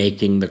guys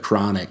making The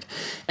Chronic,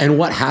 and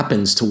what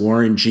happens to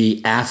Warren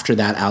G after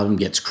that album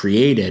gets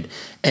created.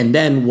 And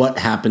then what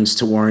happens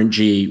to Warren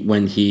G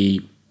when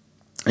he,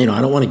 I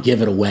don't want to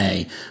give it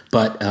away,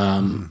 but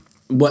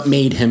what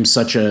made him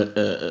such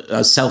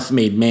a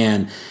self-made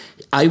man.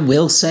 I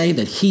will say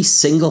that he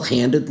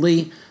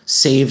single-handedly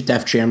saved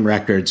Def Jam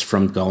Records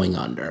from going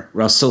under.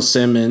 Russell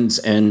Simmons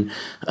and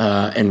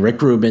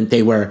Rick Rubin,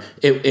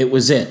 it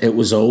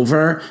was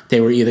over. They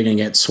were either going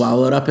to get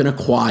swallowed up and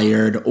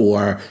acquired,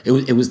 or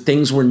it was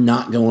things were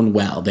not going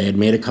well. They had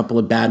made a couple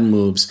of bad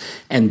moves,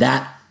 and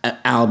that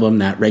album,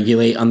 that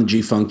Regulate on the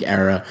G-Funk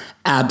era,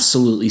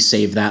 absolutely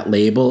saved that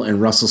label,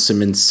 and Russell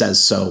Simmons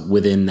says so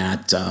within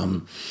that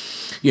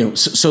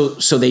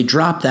So they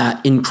dropped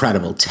that.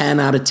 Incredible. 10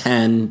 out of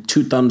 10,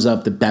 2 thumbs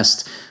up,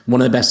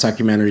 one of the best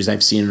documentaries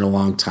I've seen in a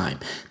long time.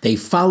 They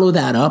follow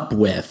that up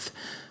with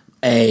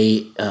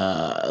a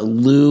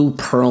Lou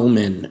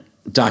Pearlman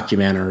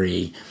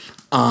documentary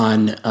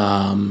on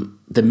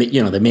the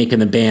Making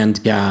the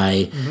Band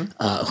guy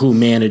who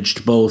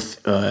managed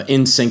both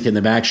NSYNC and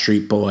the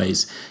Backstreet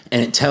Boys,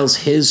 and it tells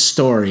his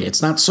story.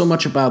 It's not so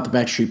much about the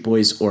Backstreet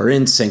Boys or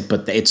NSYNC,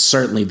 but it's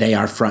certainly they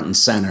are front and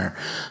center.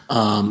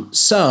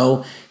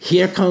 So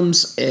here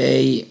comes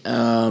a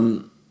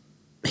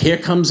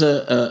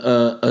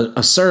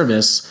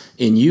service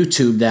in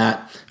YouTube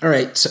that. All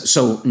right,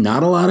 so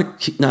not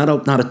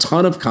a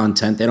ton of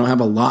content. They don't have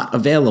a lot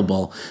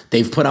available.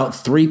 They've put out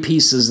 3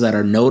 pieces that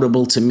are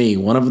notable to me.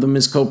 One of them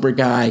is Cobra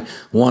Kai,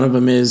 one of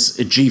them is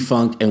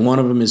G-Funk, and one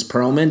of them is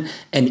Pearlman.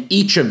 And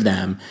each of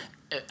them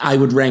I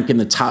would rank in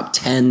the top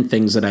 10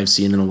 things that I've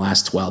seen in the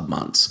last 12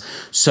 months.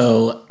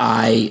 So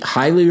I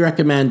highly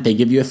recommend. They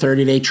give you a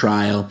 30-day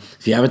trial.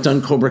 If you haven't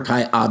done Cobra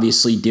Kai,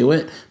 obviously do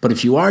it. But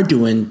if you are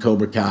doing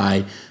Cobra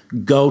Kai,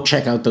 go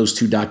check out those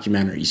 2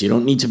 documentaries. You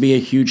don't need to be a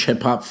huge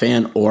hip-hop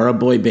fan or a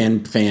boy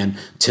band fan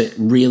to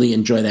really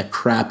enjoy that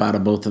crap out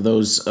of both of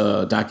those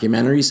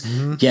documentaries.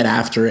 Mm-hmm. Get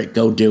after it.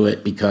 Go do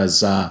it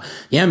because,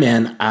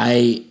 man,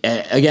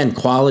 again,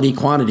 quality,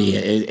 quantity.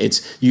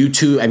 It's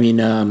YouTube. I mean,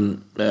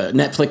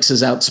 Netflix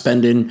is out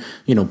spending,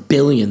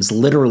 billions,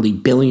 literally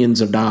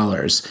billions of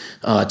dollars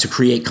to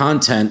create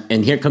content.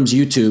 And here comes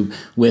YouTube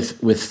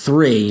with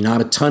 3,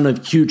 not a ton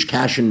of huge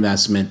cash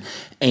investment.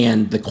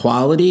 And the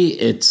quality,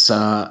 it's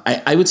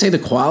I would say the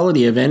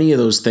quality of any of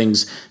those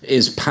things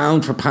is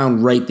pound for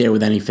pound right there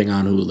with anything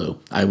on Hulu.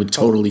 I would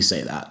totally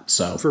say that.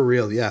 So for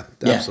real, yeah,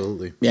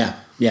 absolutely. Yeah.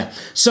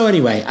 So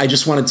anyway, I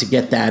just wanted to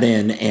get that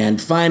in. And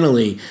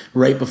finally,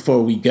 right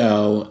before we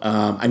go,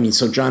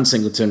 so John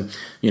Singleton,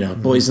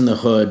 Boys in the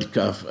Hood,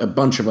 a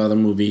bunch of other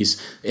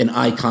movies, an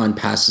icon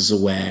passes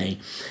away.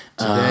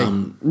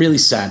 Really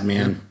sad,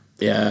 man.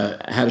 Yeah,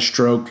 had a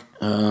stroke.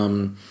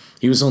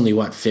 He was only,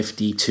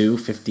 52,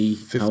 50,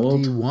 51. How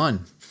old?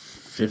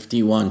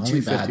 51. Only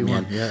Too bad,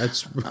 51. man. Yeah,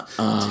 that's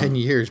 10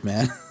 years,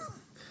 man.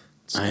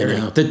 I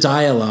know. The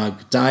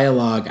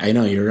dialogue, I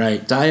know, you're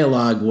right.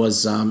 Dialogue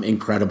was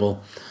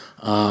incredible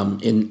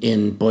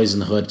in Boys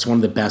in the Hood. It's one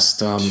of the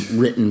best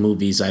written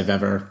movies it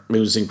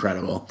was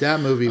incredible.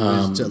 That movie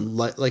was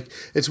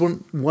it's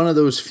one of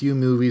those few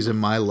movies in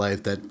my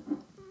life that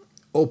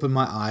opened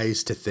my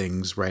eyes to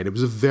things, right? It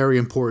was a very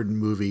important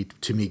movie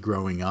to me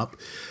growing up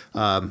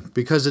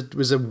because it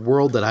was a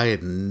world that I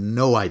had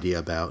no idea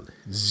about,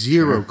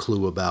 zero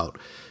clue about.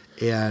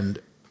 And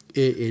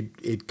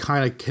it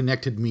kind of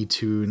connected me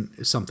to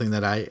something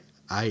that I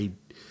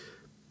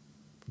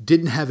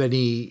didn't have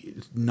any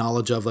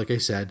knowledge of, like I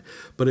said,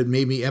 but it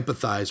made me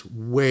empathize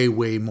way,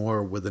 way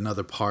more with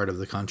another part of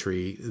the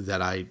country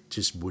that I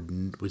just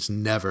was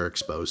never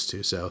exposed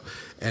to. So,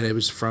 and it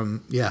was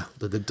from,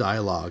 the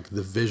dialogue,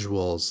 the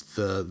visuals,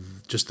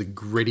 just the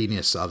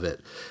grittiness of it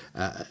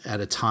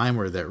at a time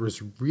where that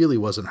really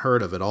wasn't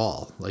heard of at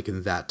all, like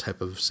in that type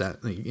of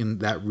sense, in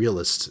that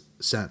realist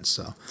sense.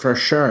 So for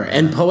sure.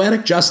 And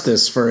poetic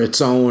justice for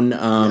its own,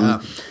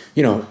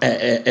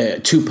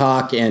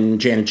 Tupac and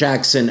Janet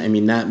Jackson. I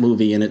mean, that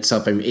movie in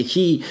itself,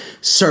 he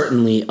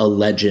certainly a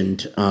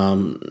legend,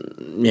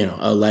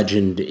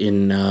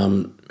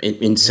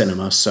 in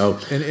cinema. So,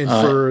 and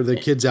for the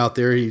kids out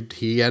there,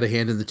 he had a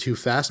hand in the Too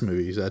Fast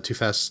movies, Too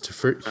Fast, Too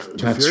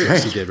Furious.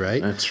 Right. He did,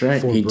 right? That's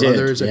right. Four he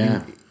Brothers. Did.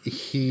 Yeah.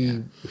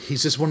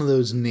 He's just one of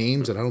those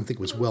names that I don't think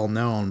was well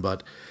known,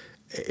 but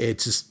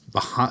it's just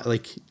behind,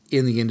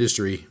 in the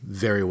industry,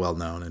 very well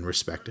known and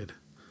respected.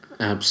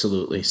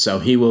 Absolutely. So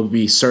he will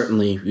be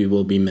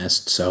be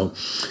missed. So,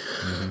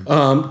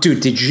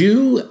 dude, did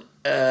you?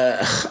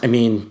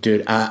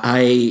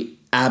 I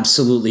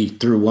absolutely,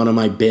 through one of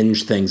my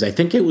binge things, I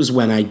think it was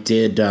when I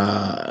did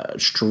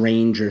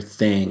Stranger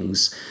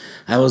Things.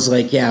 I was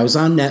like, I was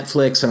on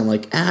Netflix, and I'm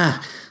like,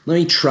 let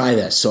me try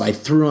this. So I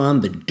threw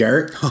on The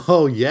Dirt.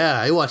 Oh yeah,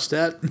 I watched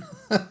that.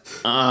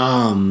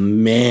 Oh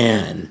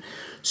man.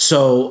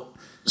 So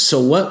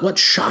what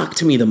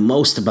shocked me the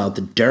most about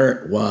The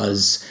Dirt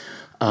was,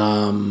 so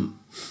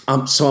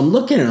I'm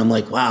looking and I'm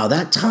like, wow,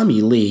 that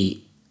Tommy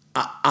Lee.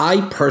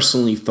 I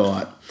personally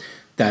thought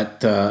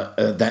that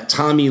that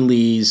Tommy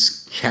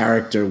Lee's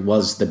character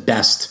was the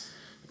best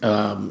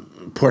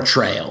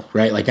portrayal,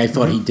 right? Like I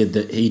thought he did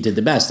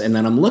the best. And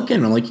then I'm looking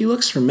and I'm like, he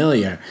looks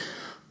familiar.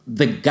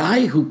 The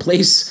guy who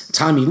plays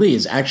Tommy Lee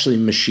is actually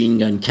Machine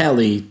Gun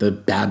Kelly, the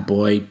bad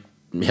boy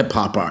hip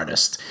hop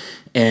artist.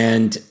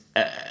 And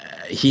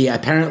he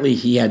had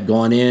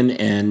gone in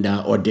and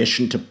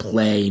auditioned to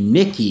play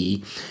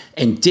Nicky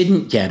and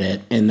didn't get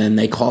it. And then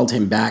they called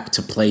him back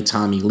to play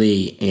Tommy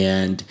Lee.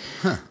 And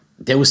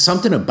there was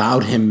something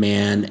about him,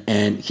 man.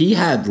 And he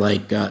had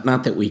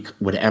not that we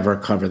would ever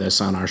cover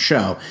this on our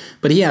show,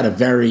 but he had a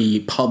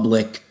very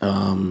public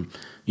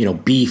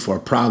beef or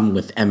problem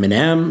with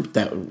Eminem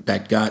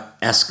that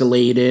got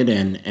escalated,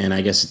 and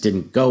I guess it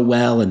didn't go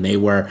well, and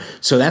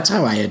so that's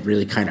how I had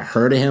really kind of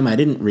heard of him. I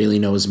didn't really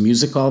know his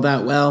music all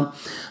that well.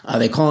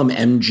 They call him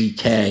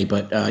MGK,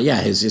 but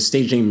his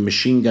stage name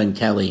Machine Gun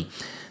Kelly.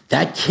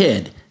 That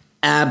kid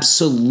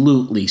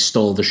absolutely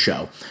stole the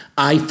show.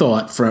 I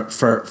thought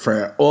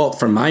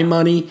for my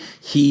money,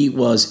 he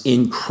was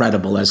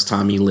incredible as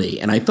Tommy Lee,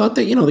 and I thought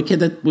that the kid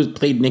that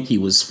played Nicky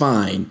was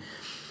fine.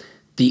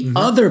 The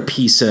other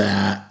piece of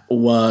that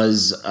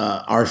was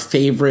our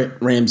favorite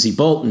Ramsey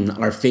Bolton,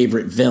 our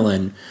favorite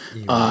villain,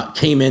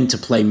 came in to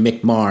play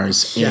Mick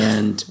Mars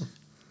and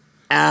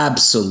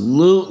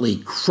absolutely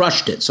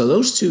crushed it. So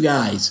those two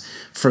guys,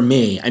 for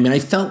me, I mean, I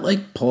felt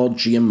like Paul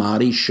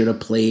Giamatti should have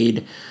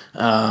played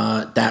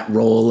that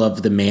role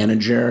of the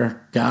manager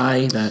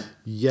guy.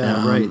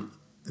 Right.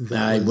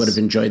 I would have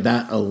enjoyed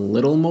that a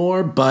little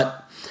more,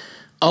 but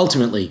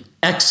ultimately,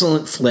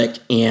 excellent flick.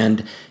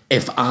 And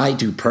if I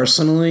do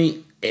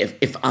personally,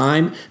 if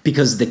I'm,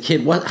 because the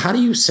kid, how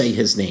do you say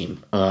his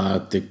name?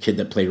 The kid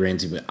that played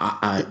Ramsey,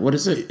 what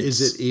is it?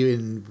 Is it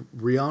Ian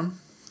Rion?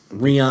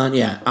 Rion,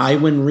 yeah.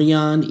 Iwan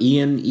Rion,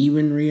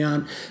 Ewan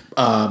Rion.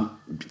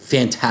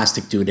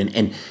 Fantastic dude.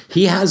 And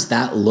he has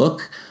that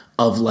look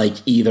of like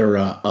either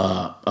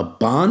a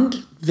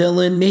Bond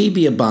villain,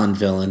 maybe a Bond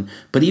villain,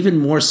 but even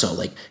more so,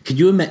 like, could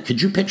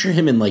you picture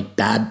him in like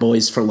Bad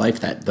Boys for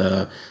Life, that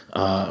the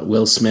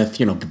Will Smith,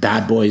 the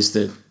Bad Boys,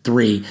 the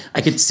 3?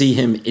 I could see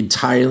him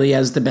entirely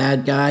as the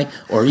bad guy,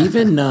 or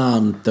even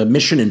the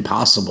Mission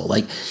Impossible.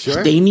 Like,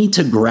 they need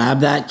to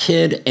grab that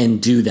kid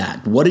and do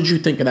that. What did you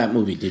think of that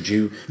movie? Were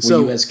you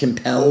as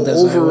compelled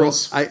as overall, I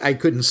was? I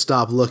couldn't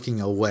stop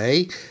looking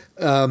away.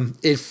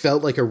 It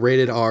felt like a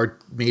rated R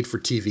made for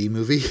TV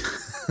movie.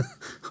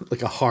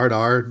 Like a hard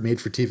R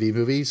made for TV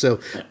movie. So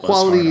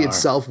quality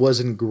itself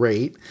wasn't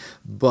great,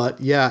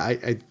 but yeah,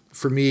 I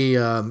for me,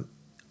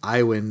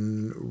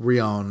 Iwan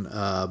Rion,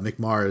 Mick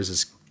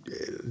Mars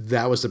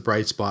that was the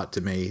bright spot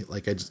to me.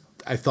 Like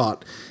I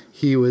thought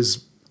he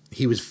was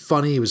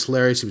funny, he was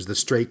hilarious, he was the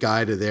straight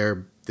guy to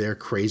their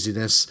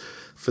craziness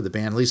for the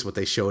band, at least what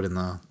they showed in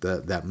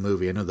that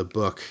movie. I know the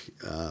book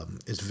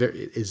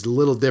is a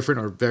little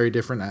different, or very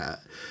different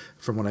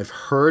from what I've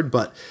heard,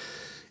 but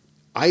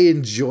I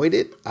enjoyed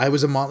it. I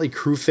was a Motley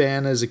Crue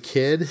fan as a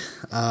kid,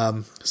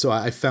 so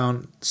I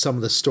found some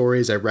of the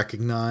stories I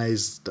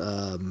recognized,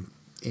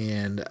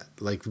 and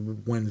like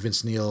when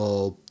Vince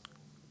Neil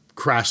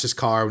crashed his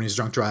car when he was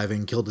drunk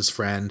driving, killed his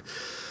friend.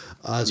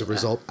 As a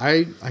result,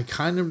 I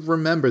kind of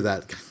remember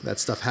that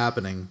stuff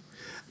happening.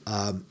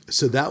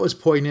 So that was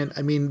poignant.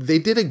 I mean, they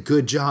did a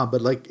good job,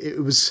 but like it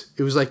was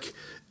like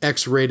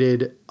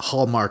X-rated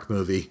Hallmark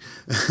movie.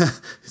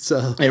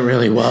 So it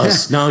really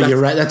was. No,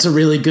 you're right. That's a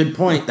really good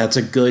point. That's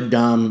a good.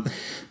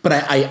 But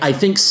I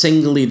think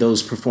singly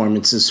those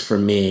performances for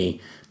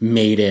me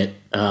made it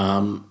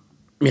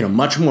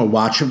much more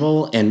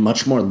watchable and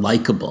much more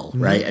likable,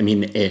 right? I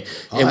mean, it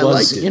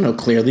was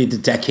clearly the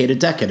decade of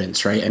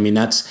decadence, right? I mean,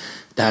 that's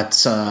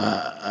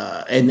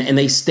and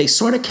they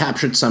sort of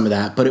captured some of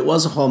that, but it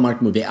was a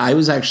Hallmark movie. I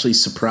was actually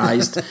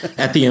surprised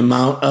at the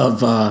amount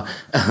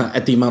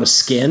of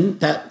skin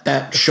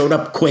that showed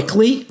up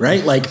quickly,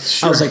 right? Like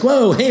I was like,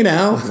 whoa, hey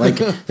now, like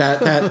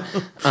that.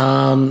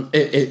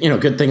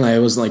 Good thing I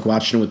wasn't like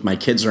watching it with my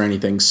kids or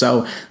anything.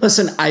 So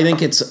listen, I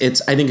think it's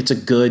a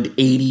good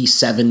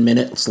 87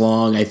 minutes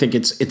long. I think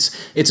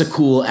it's a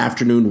cool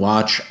afternoon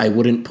watch. I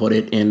wouldn't put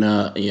it in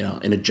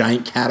a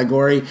giant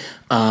category.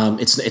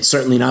 It's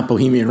certainly not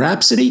Bohemian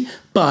Rhapsody,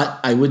 but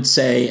I would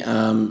say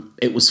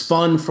it was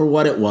fun for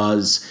what it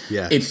was.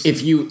 Yes.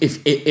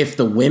 If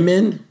the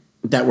women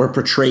that were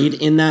portrayed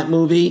in that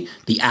movie,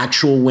 the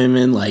actual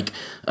women like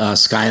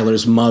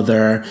Skylar's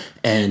mother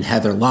and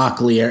Heather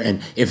Locklear,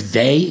 and if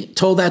they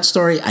told that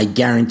story, I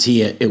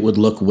guarantee it would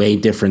look way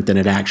different than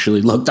it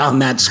actually looked on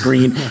that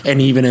screen and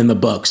even in the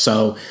book.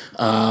 So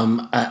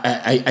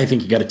I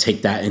think you got to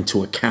take that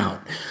into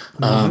account.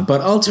 But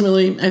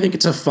ultimately, I think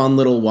it's a fun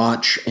little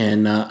watch,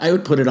 and I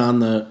would put it on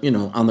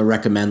the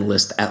recommend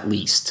list at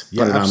least.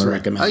 Yeah, put it absolutely. on the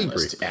recommend I agree.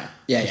 list. Yeah.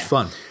 It's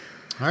fun.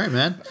 All right,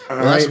 man. All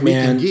Last right, Week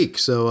man. in Geek.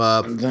 So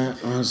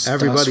That was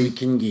everybody, Last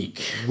Week in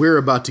Geek. We're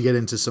about to get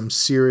into some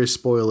serious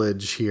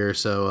spoilage here,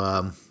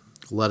 so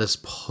let us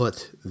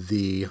put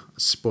the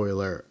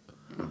spoiler.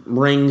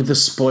 Ring the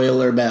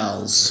spoiler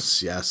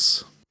bells.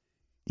 Yes.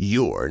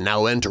 You're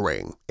now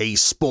entering a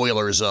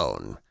spoiler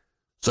zone.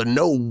 So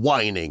no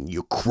whining,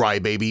 you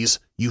crybabies.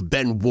 You've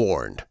been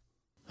warned.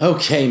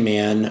 Okay,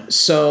 man.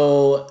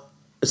 So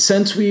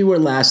since we were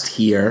last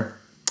here,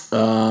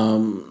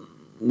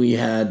 we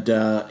had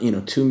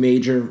two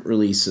major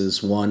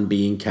releases. One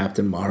being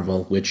Captain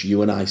Marvel, which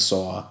you and I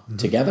saw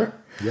together.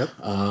 Yep.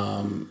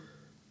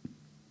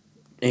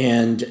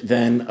 And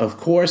then, of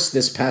course,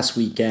 this past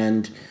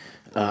weekend,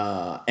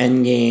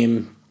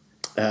 Endgame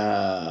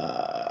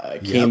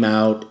came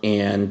out,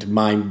 and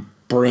my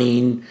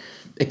brain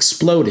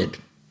exploded.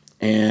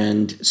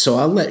 And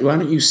so why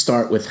don't you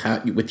start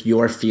with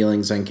your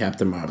feelings on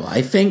Captain Marvel?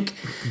 I think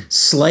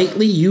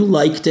slightly you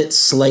liked it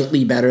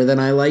slightly better than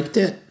I liked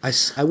it.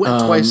 I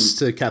went twice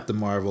to Captain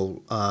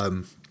Marvel,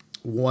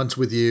 once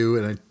with you,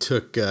 and I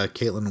took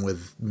Caitlin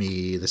with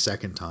me the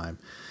second time.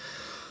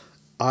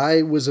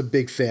 I was a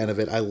big fan of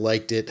it. I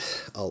liked it.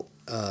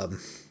 And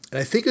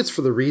I think it's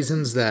for the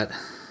reasons that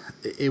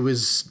it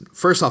was,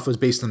 first off, it was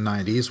based in the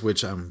 90s,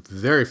 which I'm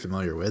very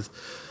familiar with.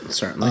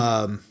 Certainly.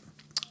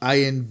 I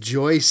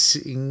enjoy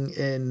seeing,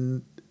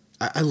 and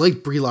I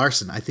like Brie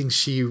Larson. I think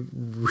she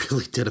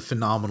really did a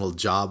phenomenal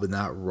job in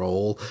that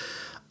role.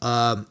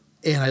 And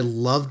I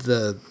loved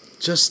I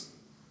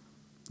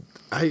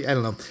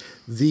don't know,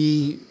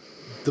 the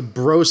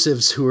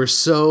brosives who are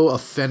so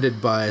offended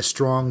by a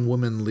strong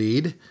woman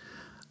lead.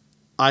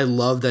 I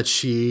love that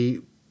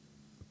she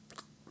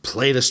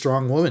played a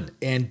strong woman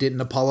and didn't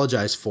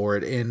apologize for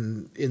it.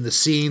 In the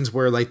scenes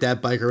where like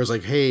that biker was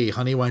like, "Hey,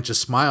 honey, why don't you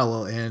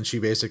smile?" and she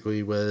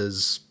basically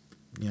was,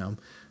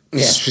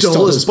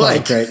 stole his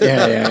bike. Right?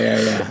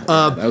 Yeah.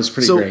 That was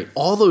pretty great.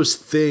 All those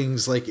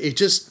things, like it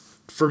just,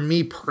 for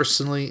me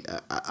personally,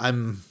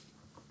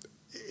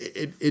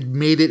 it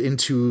made it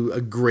into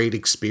a great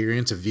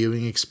experience, a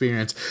viewing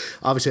experience.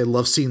 Obviously, I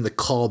love seeing the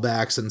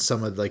callbacks and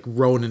some of like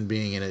Ronan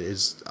being in it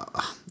is.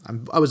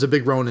 I was a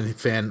big Ronan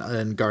fan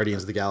in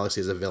Guardians of the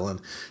Galaxy as a villain,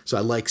 so I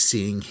like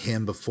seeing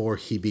him before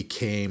he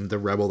became the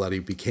rebel that he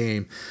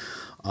became.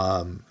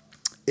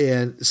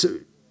 And so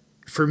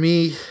for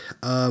me,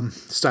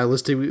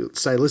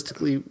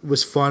 stylistically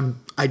was fun.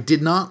 I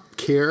did not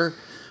care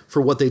for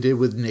what they did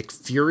with Nick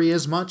Fury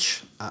as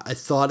much. I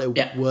thought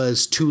it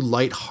was too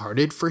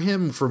lighthearted for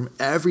him from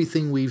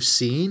everything we've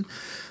seen.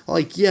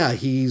 Like, yeah,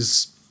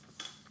 he's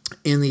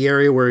in the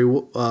area where he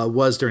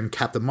was during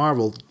Captain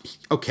Marvel.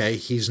 Okay,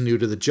 he's new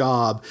to the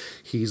job.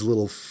 He's a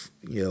little,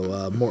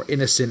 more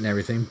innocent and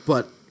everything.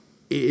 But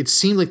it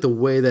seemed like the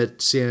way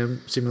that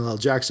Samuel L.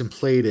 Jackson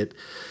played it,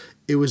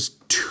 it was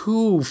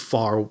too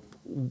far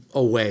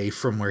away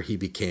from where he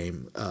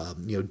became,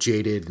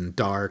 jaded and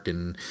dark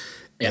and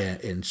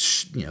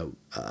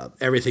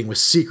everything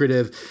was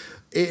secretive.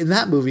 In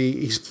that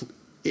movie,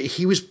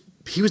 he was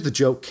the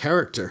joke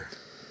character.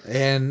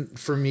 And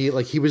for me,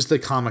 like, he was the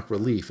comic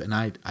relief, and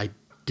I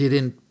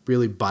didn't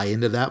really buy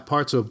into that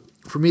part. So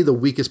for me, the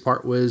weakest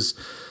part was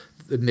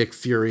the Nick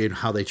Fury and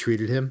how they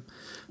treated him.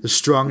 The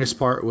strongest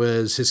part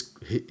was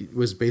he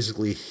was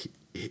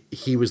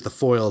the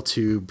foil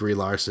to Brie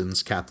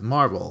Larson's Captain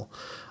Marvel.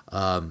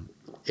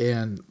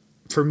 And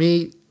for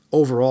me,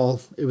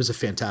 overall, it was a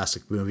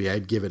fantastic movie.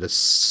 I'd give it a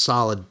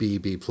solid B+.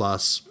 Maybe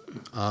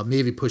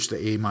push the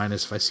A-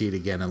 if I see it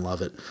again and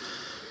love it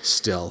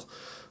still.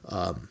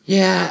 I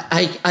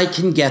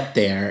can get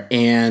there,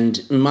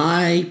 and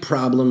my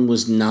problem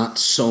was not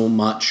so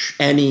much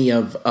any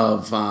of I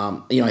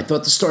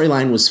thought the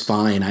storyline was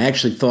fine. I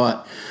actually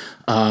thought,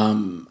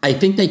 I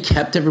think they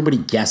kept everybody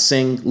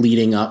guessing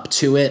leading up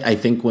to it. I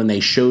think when they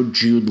showed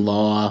Jude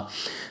Law,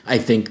 I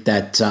think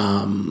they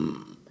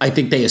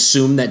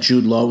assumed that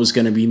Jude Law was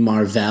going to be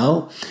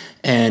Mar-Vell.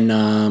 And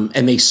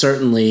they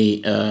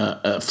certainly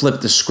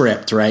flipped the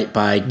script, right,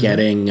 by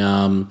getting,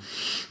 a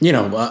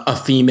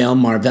female.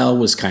 Mar-Vell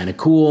was kind of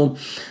cool.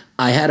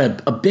 I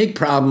had a big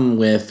problem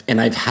with, and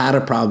I've had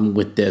a problem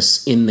with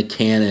this in the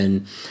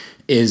canon,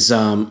 is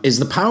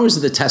the powers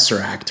of the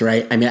Tesseract,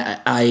 right? I mean,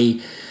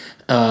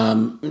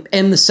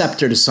 and the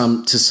Scepter to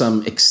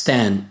some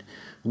extent.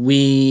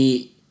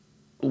 We've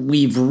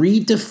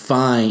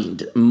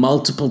redefined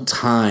multiple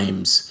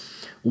times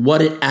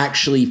what it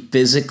actually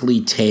physically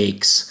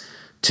takes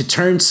to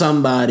turn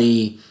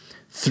somebody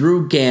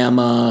through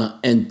Gamma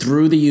and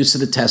through the use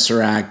of the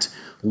Tesseract,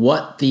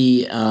 what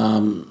the,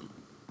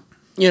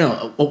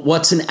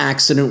 what's an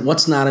accident,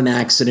 what's not an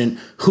accident,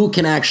 who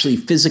can actually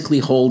physically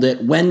hold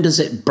it, when does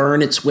it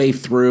burn its way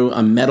through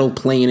a metal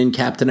plane in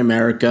Captain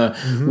America,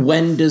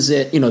 when does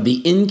it,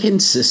 the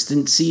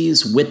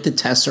inconsistencies with the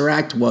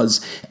Tesseract was,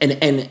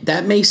 and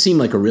that may seem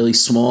like a really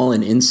small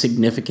and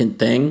insignificant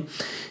thing.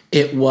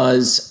 It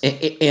was,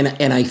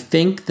 and I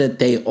think that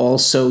they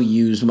also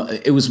used,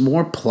 it was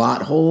more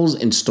plot holes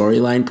and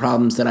storyline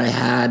problems that I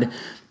had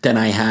than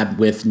I had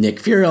with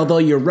Nick Fury, although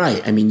you're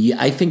right. I mean,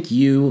 I think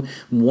you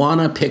want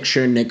to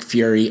picture Nick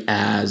Fury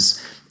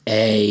as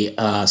a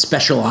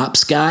special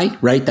ops guy,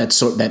 right?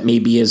 That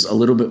maybe is a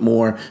little bit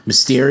more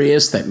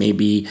mysterious, that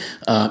maybe,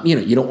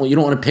 you don't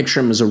want to picture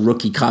him as a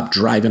rookie cop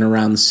driving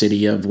around the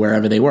city of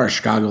wherever they were,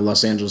 Chicago,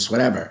 Los Angeles,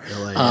 whatever.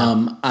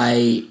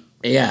 LA,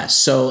 yeah.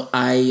 So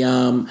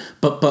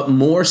but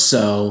more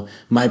so,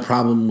 my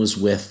problem was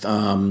with,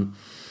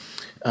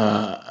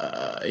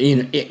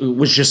 it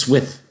was just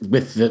with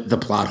the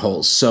plot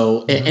holes.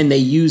 So, and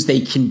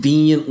they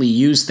conveniently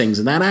use things,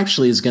 and that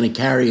actually is going to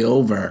carry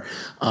over.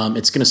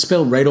 It's going to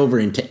spill right over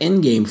into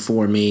Endgame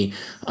for me.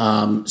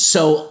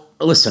 So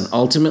listen,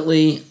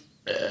 ultimately,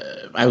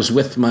 I was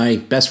with my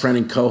best friend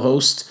and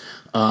co-host,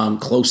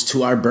 close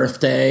to our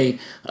birthday,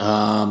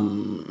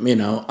 on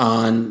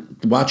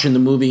watching the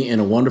movie in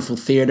a wonderful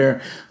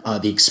theater.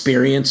 The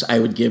experience, I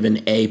would give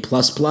an A++.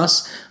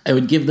 I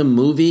would give the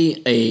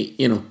movie a,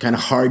 kind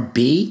of hard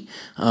B.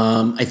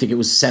 I think it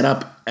was set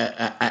up.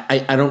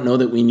 I don't know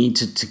that we need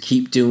to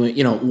keep doing,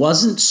 it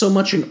wasn't so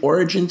much an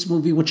origins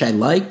movie, which I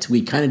liked.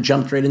 We kind of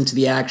jumped right into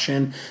the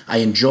action. I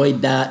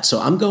enjoyed that. So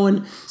I'm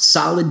going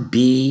solid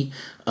B.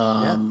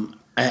 I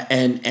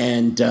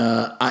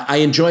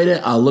enjoyed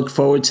it. I'll look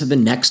forward to the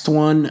next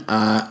one.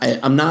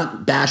 I'm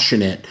not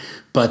bashing it,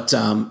 but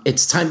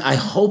it's time. I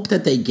hope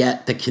that they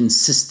get the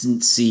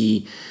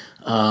consistency,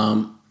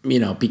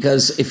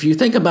 because if you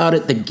think about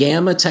it, the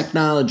gamma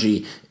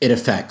technology, it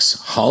affects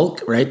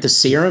Hulk, right? The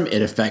serum,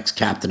 it affects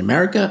Captain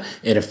America.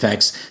 It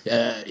affects,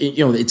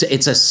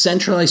 it's a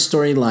centralized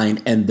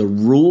storyline, and the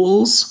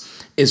rules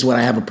is what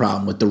I have a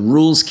problem with. The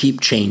rules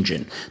keep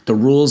changing. The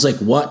rules, like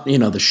what,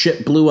 the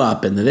ship blew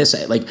up and this,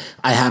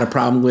 I had a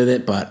problem with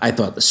it, but I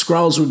thought the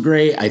Skrulls were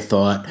great. I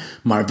thought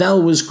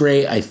Mar-Vell was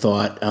great. I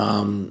thought,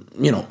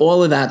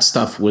 all of that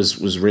stuff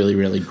was really,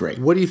 really great.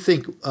 What do you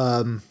think?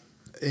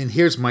 And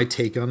here's my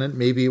take on it.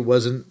 Maybe it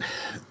wasn't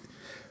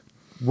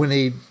when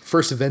a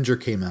first Avenger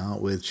came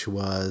out, which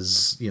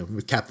was,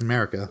 with Captain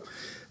America,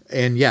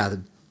 and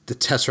the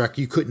Tesseract,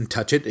 you couldn't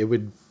touch it. It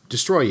would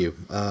destroy you.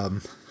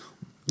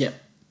 Yeah.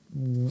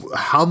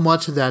 How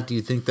much of that do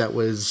you think that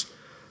was,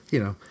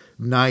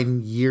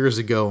 9 years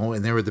ago,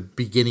 and they were the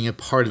beginning of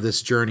part of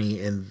this journey,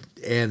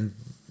 and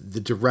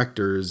the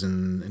directors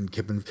and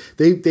Kip,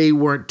 they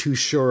weren't too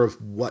sure of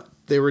what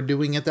they were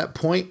doing at that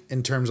point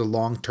in terms of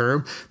long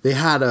term. They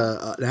had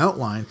an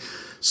outline,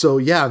 so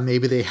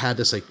maybe they had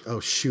this oh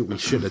shoot, we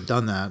should have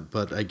done that,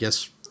 but I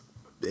guess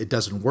it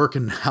doesn't work,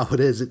 and how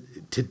it is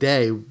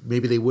today,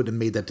 maybe they wouldn't have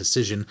made that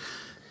decision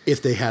if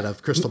they had a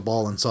crystal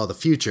ball and saw the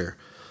future.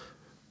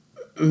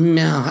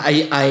 No,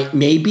 I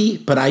maybe,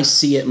 but I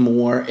see it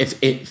more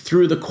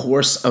through the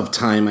course of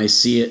time. I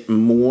see it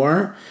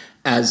more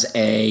as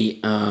a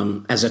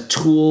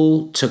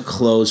tool to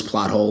close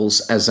plot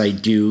holes, as I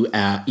do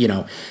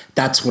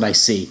that's what I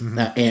see.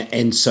 Mm-hmm.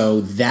 And so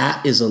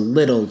that is a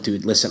little,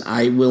 dude, listen,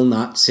 I will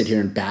not sit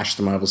here and bash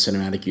the Marvel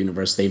Cinematic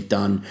Universe. They've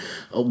done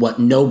what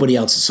nobody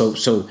else.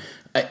 So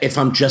if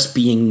I'm just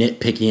being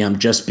nitpicky, I'm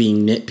just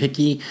being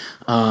nitpicky.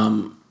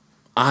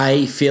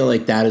 I feel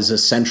like that is a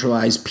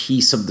centralized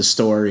piece of the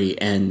story,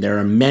 and there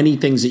are many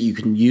things that you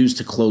can use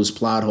to close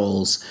plot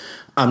holes.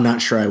 I'm not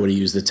sure I would have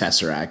used the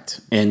Tesseract.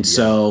 And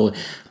so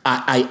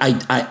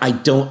I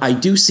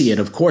do see it,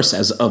 of course,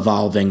 as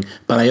evolving,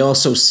 but I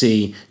also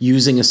see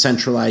using a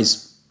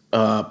centralized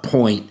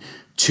point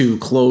to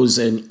close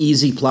an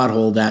easy plot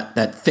hole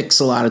that fix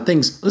a lot of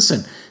things.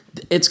 Listen,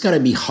 it's going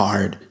to be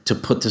hard to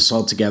put this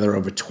all together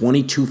over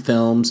 22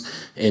 films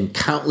and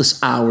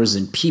countless hours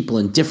and people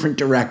and different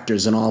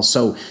directors and all.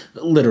 So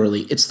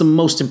literally, it's the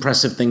most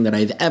impressive thing that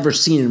I've ever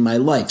seen in my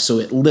life. So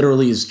it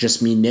literally is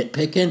just me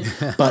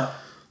nitpicking, but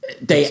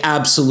they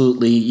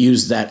absolutely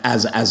use that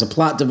as a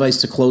plot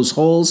device to close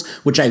holes,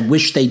 which I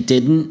wish they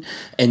didn't.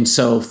 And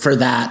so for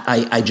that,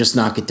 I just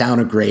knock it down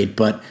a grade.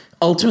 But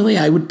ultimately,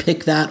 I would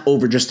pick that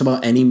over just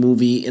about any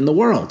movie in the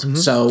world. Mm-hmm.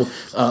 So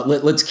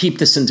let's keep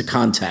this into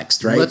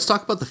context, right? Let's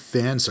talk about the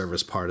fan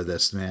service part of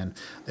this, man,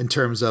 in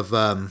terms of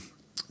the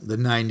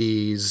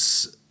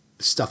 90s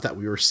stuff that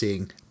we were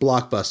seeing.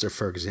 Blockbuster,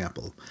 for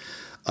example.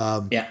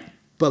 Yeah.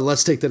 But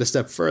let's take that a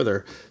step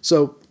further.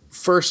 So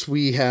first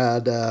we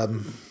had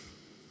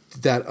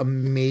that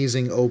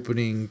amazing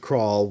opening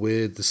crawl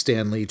with the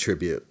Stan Lee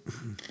tribute,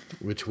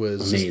 which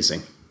was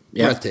amazing,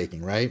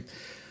 breathtaking, right?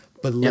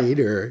 But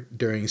later,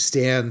 during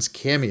Stan's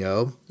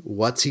cameo,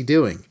 what's he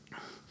doing?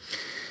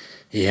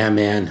 Yeah,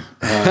 man.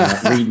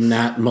 Reading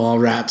that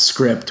Mallrat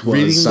script was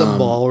reading the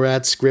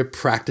Mallrat script,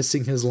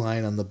 practicing his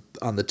line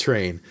on the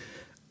train.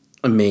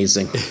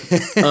 Amazing,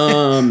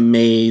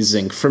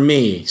 amazing for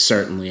me.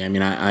 Certainly, I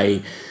mean,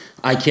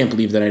 I can't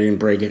believe that I didn't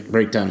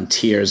break down in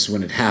tears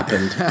when it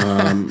happened.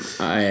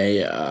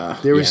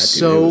 There was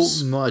so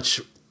much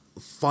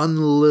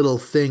fun little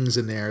things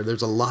in there.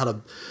 There's a lot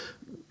of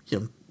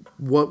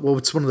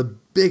what's one of the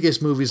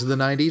biggest movies of the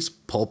 90s?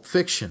 Pulp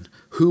Fiction.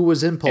 Who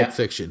was in Pulp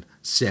Fiction?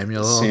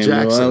 Samuel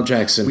L.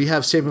 Jackson. We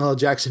have Samuel L.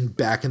 Jackson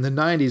back in the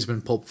 90s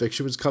when Pulp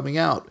Fiction was coming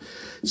out.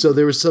 So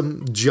there was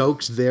some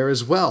jokes there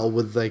as well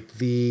with like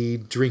the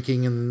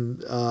drinking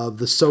and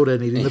the soda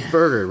and eating the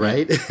burger,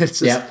 right? It's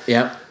just,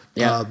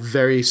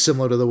 very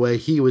similar to the way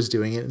he was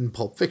doing it in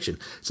Pulp Fiction.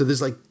 So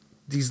there's like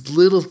these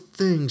little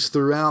things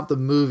throughout the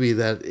movie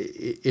that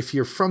if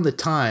you're from the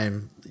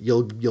time,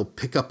 you'll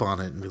pick up on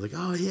it and be like,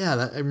 oh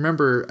yeah, I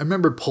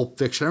remember Pulp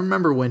Fiction. I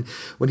remember when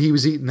he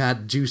was eating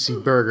that juicy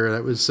burger.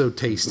 That was so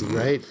tasty,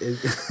 right?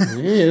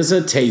 It is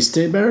a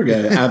tasty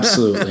burger,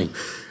 absolutely.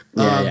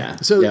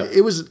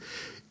 It was,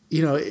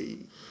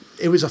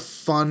 it was a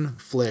fun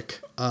flick.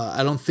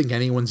 I don't think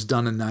anyone's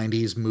done a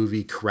 90s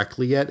movie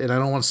correctly yet, and I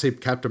don't want to say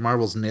Captain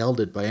Marvel's nailed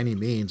it by any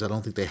means. I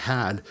don't think they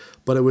had,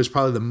 but it was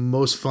probably the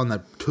most fun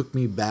that took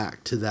me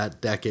back to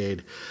that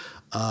decade.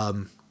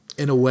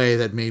 In a way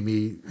that made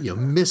me,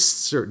 miss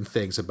certain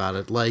things about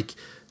it, like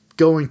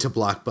going to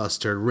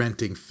Blockbuster,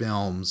 renting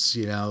films,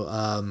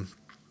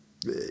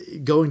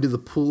 going to the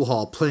pool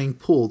hall, playing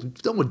pool.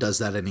 No one does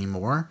that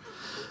anymore.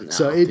 No,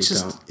 So it's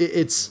just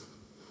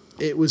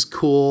it was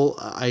cool.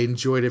 I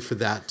enjoyed it for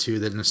that too.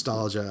 The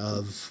nostalgia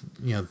of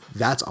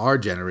that's our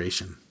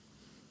generation.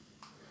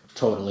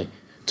 Totally.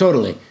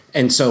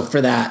 And so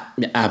for that,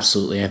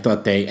 absolutely, I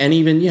thought and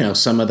even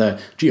some of the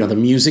the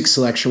music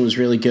selection was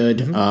really good.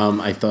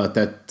 Mm-hmm. I thought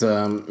that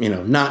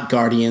not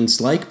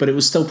Guardians like, but it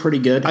was still pretty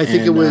good. I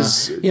think it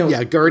was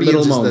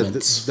Guardians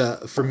is the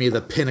for me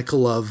the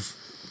pinnacle of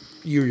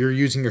you're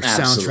using your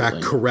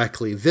soundtrack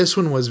correctly. This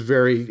one was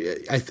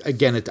very I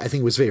think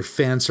it was very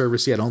fan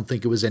servicey. I don't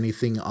think it was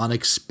anything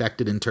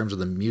unexpected in terms of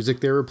the music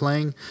they were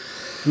playing.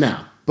 No,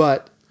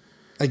 but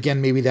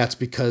again, maybe that's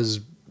because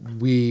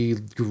we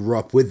grew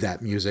up with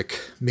that music.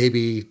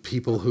 Maybe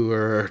people who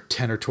are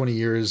 10 or 20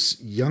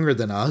 years younger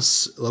than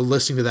us are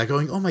listening to that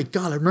going, oh my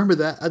God, I remember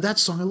that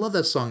song. I love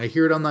that song. I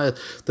hear it on the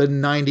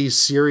 90s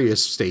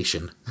Sirius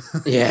station.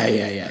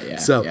 Yeah.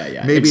 So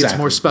maybe it's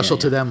more special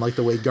to them, like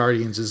the way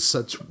Guardians is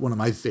such one of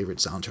my favorite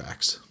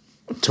soundtracks.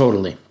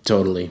 Totally.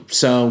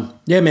 So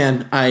yeah,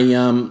 man,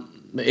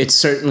 it's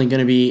certainly going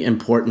to be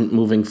important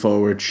moving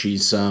forward.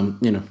 She's,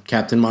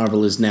 Captain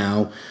Marvel is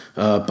now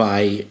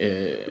by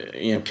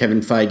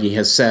Kevin Feige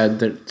has said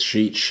that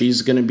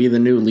she's going to be the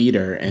new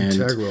leader and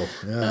integral.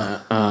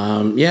 Yeah.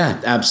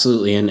 Yeah,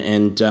 absolutely.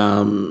 And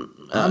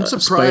I'm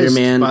surprised.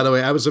 Spider-Man. By the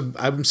way,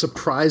 I'm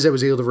surprised I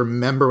was able to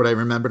remember what I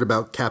remembered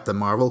about Captain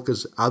Marvel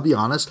because I'll be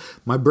honest,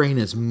 my brain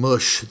is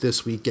mush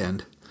this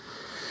weekend.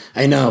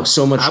 I know,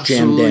 so much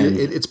jammed in.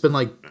 It's been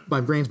like my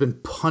brain's been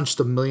punched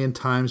 1,000,000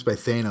 times by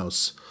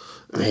Thanos.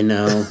 I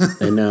know.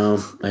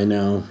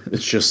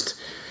 It's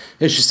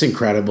just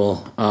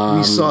incredible.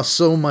 We saw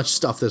so much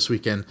stuff this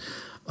weekend.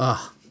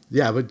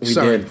 Yeah, but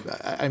sorry. Did.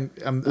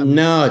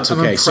 No, it's okay.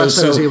 I'm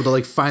impressed I was able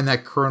to find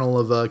that kernel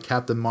of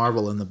Captain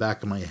Marvel in the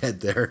back of my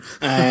head there.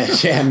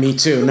 Yeah, me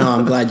too. No,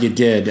 I'm glad you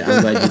did.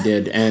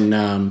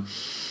 And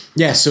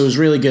so it was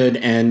really good.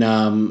 And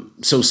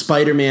so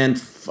Spider-Man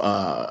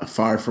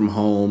Far From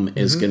Home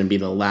is going to be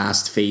the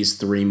last Phase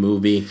 3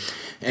 movie.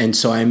 And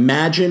so I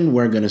imagine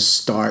we're going to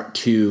start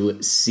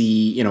to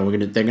see,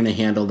 they're going to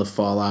handle the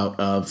fallout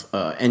of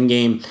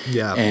Endgame.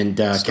 Yeah. And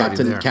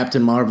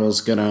Captain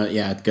Marvel's going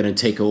to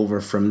take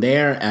over from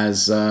there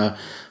as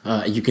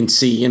you can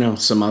see,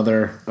 some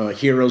other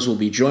heroes will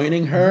be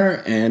joining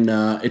her, and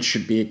it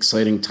should be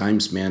exciting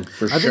times, man,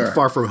 for sure. I think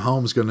Far From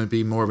Home is going to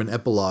be more of an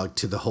epilogue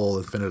to the whole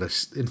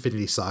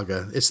Infinity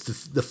Saga. It's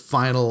the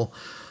final,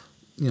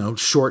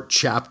 short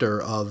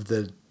chapter of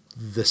the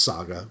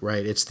saga,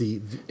 right? After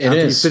you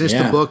finish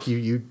the book,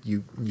 you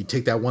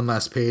take that one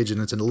last page, and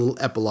it's a little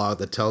epilogue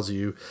that tells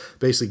you,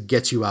 basically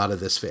gets you out of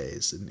this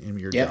phase, and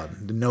you're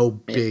done. No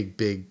big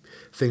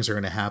things are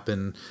going to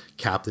happen.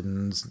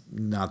 Captain's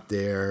not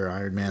there.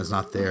 Iron Man's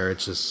not there.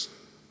 It's just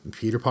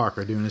Peter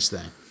Parker doing his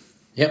thing.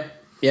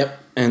 Yep.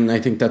 And I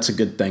think that's a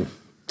good thing.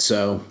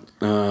 So,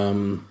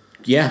 I'm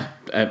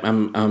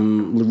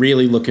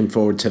really looking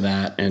forward to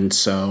that. And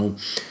so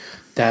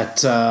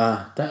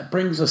that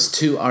brings us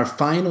to our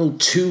final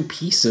two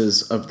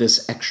pieces of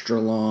this extra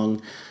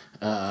long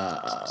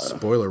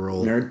spoiler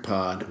roll nerd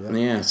pod.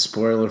 Yeah,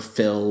 spoiler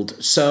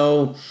filled.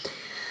 So.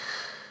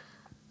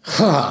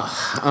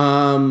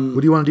 What do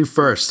you want to do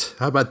first?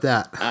 How about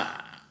that?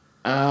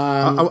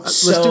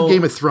 Let's do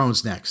Game of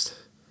Thrones next.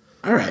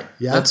 All right.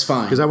 Yeah, that's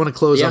fine. Because I want to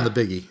close on the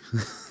biggie.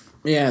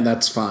 Yeah,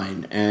 that's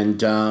fine. And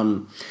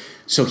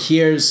so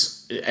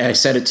I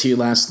said it to you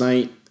last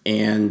night,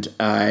 and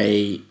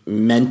I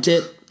meant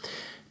it.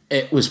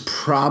 It was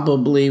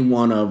probably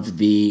one of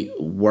the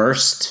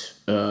worst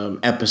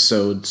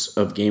episodes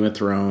of Game of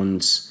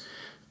Thrones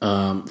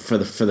for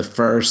the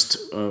first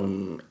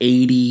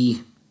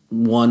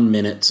 81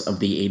 minutes of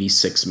the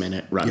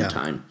 86-minute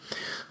runtime.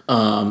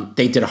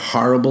 They did a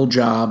horrible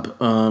job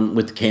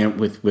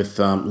with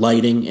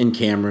lighting and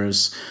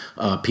cameras.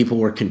 People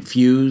were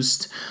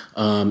confused,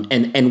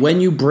 and when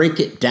you break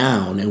it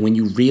down, and when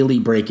you really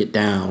break it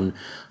down,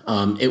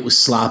 it was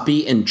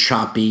sloppy and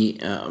choppy.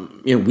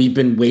 We've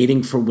been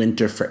waiting for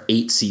winter for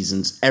 8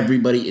 seasons.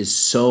 Everybody is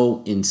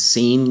so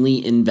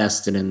insanely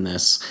invested in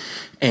this,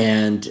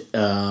 and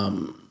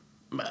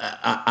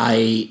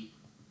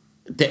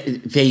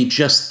they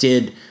just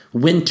did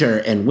Winter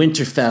and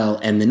Winterfell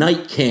and the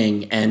Night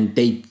King, and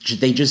they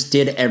just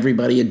did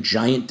everybody a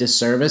giant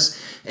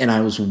disservice, and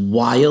I was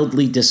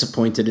wildly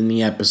disappointed in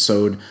the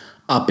episode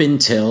up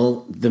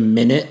until the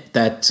minute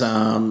that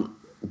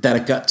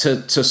it got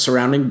to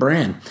surrounding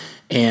Bran.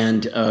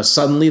 And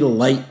suddenly the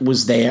light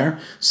was there.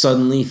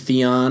 Suddenly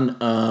Theon,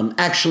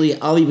 actually,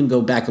 I'll even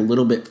go back a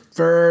little bit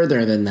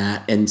further than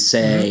that and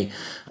say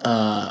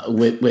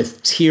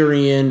with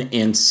Tyrion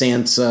and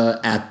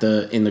Sansa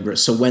in the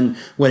so when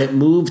it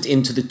moved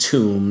into the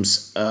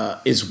tombs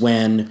is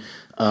when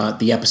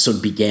the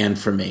episode began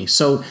for me.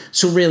 So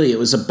really it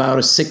was about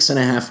a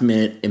 6.5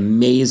 minute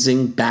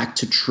amazing back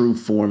to true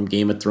form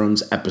Game of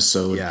Thrones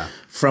episode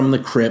from the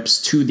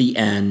crypts to the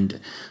end.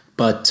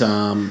 But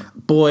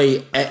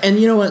boy, and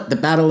you know what? The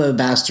Battle of the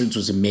Bastards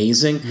was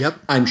amazing. Yep.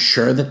 I'm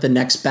sure that the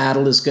next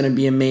battle is going to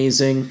be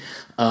amazing.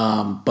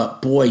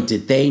 But boy,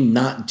 did they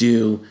not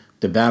do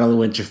the Battle of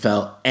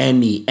Winterfell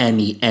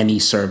any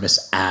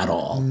service at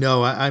all.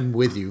 No, I'm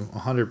with you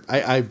 100.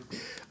 I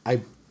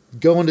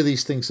go into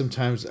these things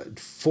sometimes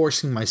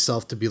forcing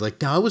myself to be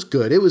like, no, it was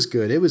good.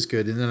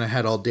 And then I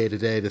had all day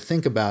today to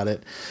think about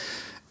it.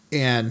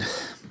 And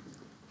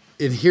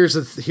here's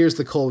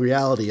the cold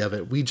reality of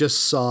it. We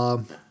just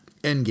saw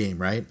Endgame,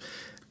 right?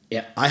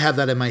 Yeah. I have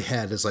that in my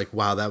head as like,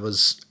 wow, that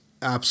was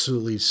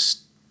absolutely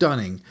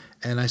stunning.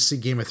 And I see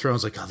Game of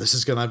Thrones like, oh, this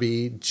is going to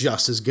be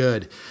just as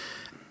good.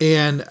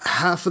 And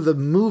half of the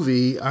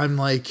movie, I'm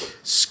like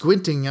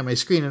squinting at my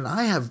screen and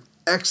I have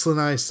excellent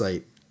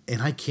eyesight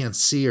and I can't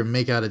see or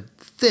make out a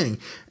thing.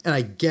 And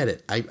I get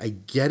it. I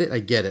get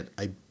it.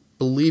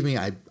 Believe me,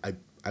 I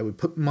would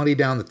put money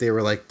down that they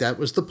were like, that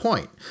was the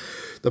point.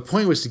 The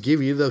point was to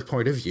give you the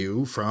point of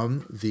view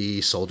from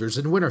the soldiers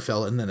in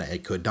Winterfell, and then I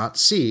could not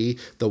see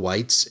the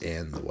whites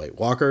and the White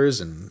Walkers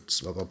and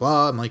blah, blah,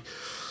 blah. I'm like,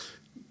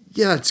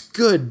 yeah, it's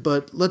good,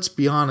 but let's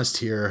be honest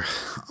here.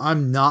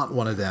 I'm not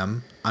one of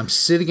them. I'm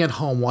sitting at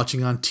home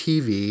watching on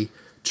TV,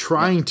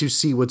 trying to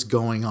see what's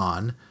going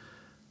on,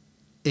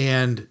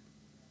 and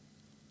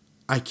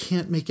I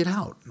can't make it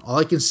out. All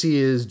I can see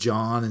is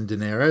Jon and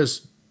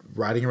Daenerys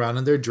riding around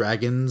on their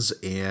dragons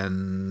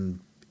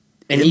and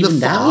even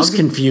that was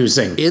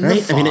confusing. In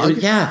right? the fog. I mean,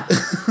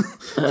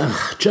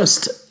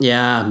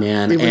 yeah.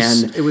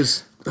 Man. It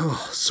was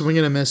swing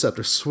and a miss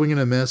after swing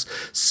and a miss.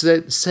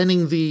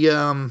 Sending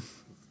the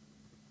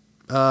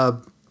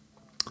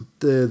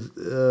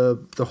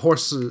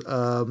horses,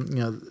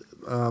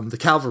 the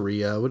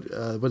cavalry. What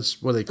are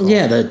they called?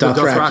 Yeah, the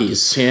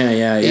Dothrakis.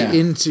 Yeah.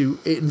 And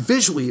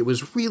visually, it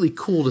was really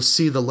cool to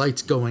see the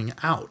lights going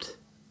out.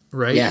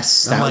 Right?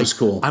 Yes, that was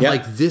cool. I'm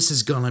like, this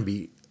is gonna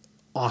be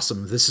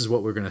awesome. This is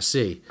what we're going to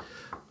see.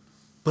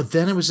 But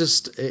then it was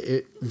just,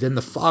 then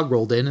the fog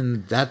rolled in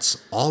and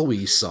that's all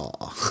we saw.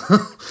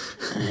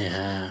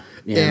 Yeah,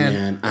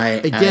 and man.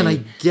 I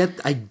get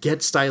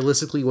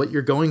stylistically what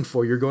you're going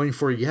for. You're going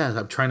for,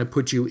 I'm trying to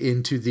put you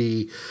into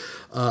the,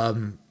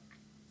 the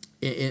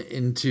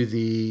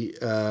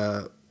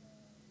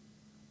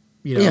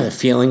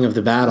feeling of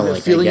the battle.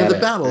 The feeling of the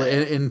battle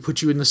and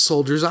put you in the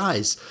soldier's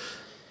eyes.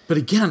 But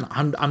again,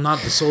 I'm not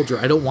the soldier.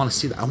 I don't want to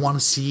see that. I want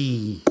to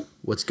see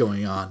what's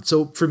going on.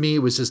 So for me,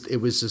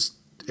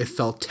 it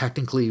felt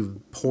technically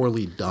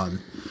poorly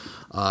done.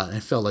 And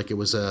it felt like it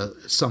was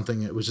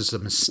just a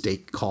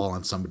mistake call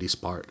on somebody's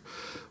part.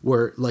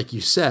 Where, like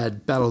you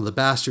said, Battle of the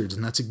Bastards,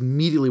 and that's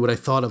immediately what I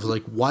thought of.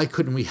 Like, why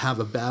couldn't we have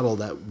a battle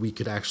that we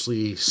could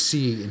actually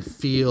see and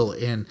feel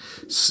and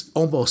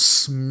almost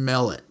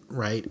smell it,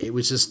 right? It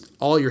was just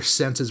all your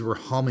senses were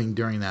humming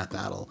during that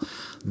battle.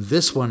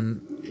 This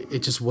one, it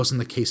just wasn't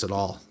the case at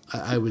all.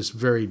 I was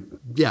I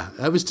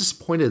was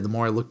disappointed the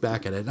more I look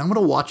back at it. And I'm going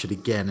to watch it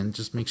again and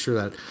just make sure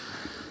that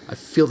I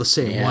feel the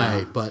same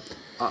way. But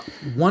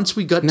once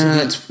we got to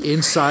the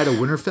inside of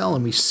Winterfell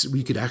and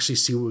we could actually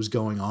see what was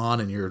going on,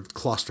 and you're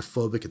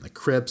claustrophobic in the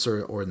crypts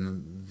or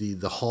in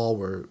the hall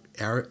where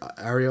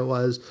Arya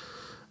was,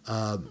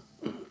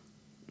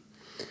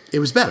 it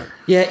was better.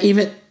 Yeah,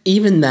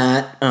 even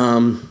that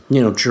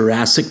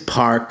Jurassic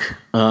Park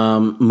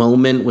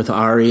moment with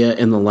Arya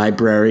in the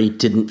library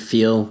didn't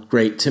feel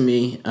great to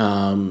me.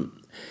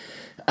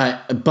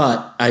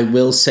 But I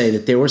will say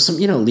that there were some,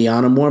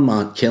 Lyanna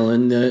Mormont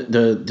killing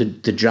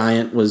the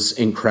giant was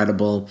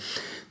incredible.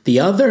 The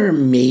other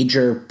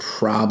major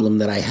problem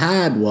that I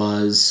had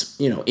was,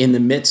 in the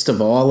midst of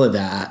all of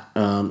that,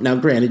 now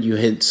granted you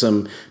hit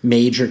some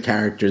major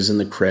characters in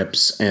the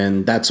crypts,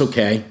 and that's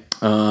okay.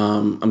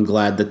 I'm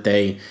glad that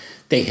they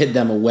hid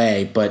them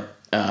away, but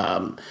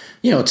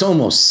it's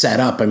almost set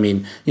up. I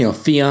mean,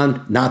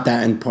 Theon, not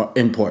that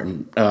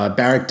important.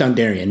 Beric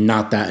Dondarrion,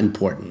 not that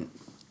important.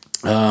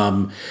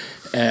 Jorah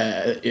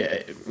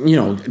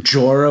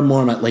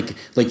Mormont,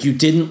 like you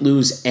didn't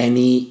lose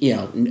any,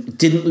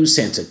 didn't lose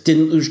Sansa,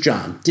 didn't lose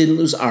Jon, didn't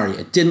lose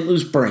Arya, didn't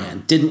lose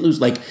Bran, didn't lose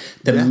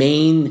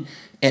main.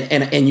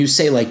 And you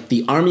say like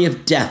the army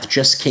of death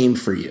just came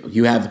for you.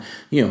 You have,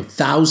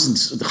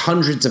 thousands,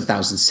 hundreds of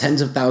thousands,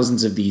 tens of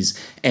thousands of these.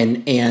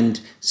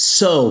 And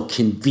so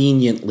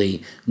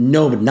conveniently,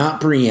 not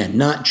Brienne,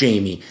 not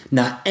Jaime,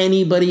 not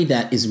anybody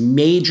that is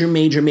major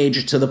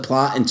to the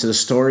plot and to the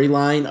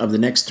storyline of the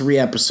next 3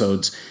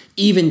 episodes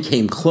even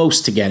came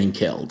close to getting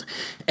killed.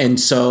 And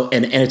so,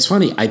 and it's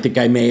funny, I think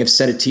I may have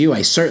said it to you.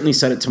 I certainly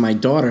said it to my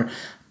daughter.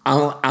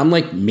 I'm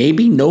like,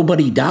 maybe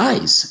nobody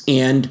dies.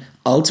 And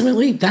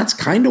ultimately, that's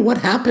kind of what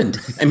happened.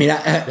 I mean,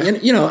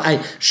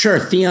 sure,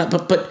 Theon,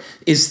 but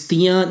is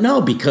Theon?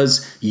 No,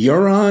 because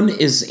Euron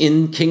is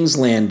in King's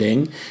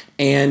Landing,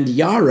 and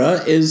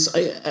Yara is,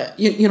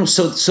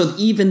 so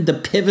even the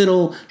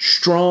pivotal,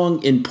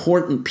 strong,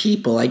 important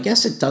people, I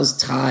guess it does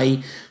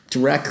tie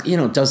directly,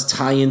 does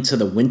tie into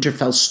the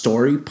Winterfell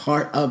story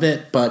part of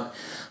it, but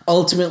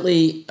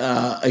ultimately,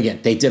 again,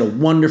 they did a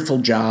wonderful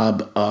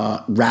job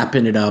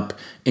wrapping it up.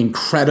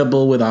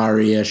 Incredible with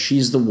Arya.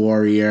 She's the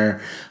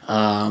warrior.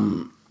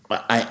 I'm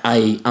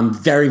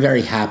very,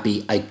 very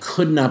happy. I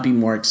could not be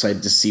more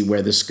excited to see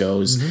where this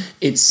goes. Mm-hmm.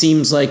 It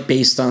seems like,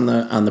 based on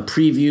the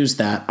previews,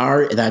 that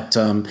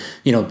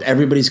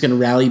everybody's going to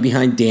rally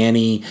behind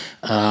Dany.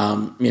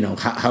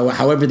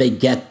 However they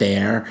get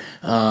there,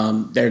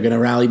 they're going to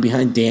rally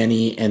behind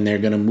Dany, and they're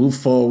going to move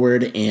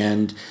forward.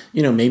 And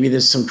maybe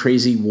there's some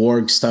crazy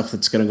warg stuff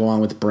that's going to go on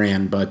with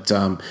Bran, but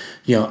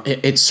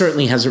it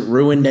certainly hasn't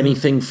ruined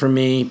anything for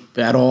me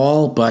at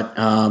all. But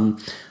I'm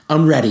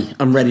ready.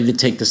 I'm ready to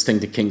take this thing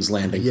to King's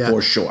Landing for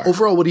sure.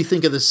 Overall, what do you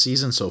think of this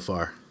season so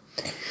far?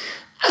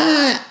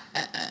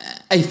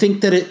 I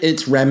think that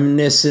it's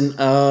reminiscent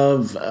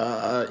of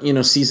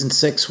season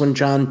 6 when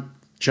John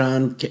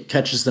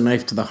catches the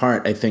knife to the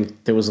heart. I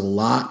think there was a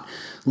lot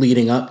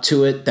leading up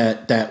to it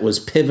that was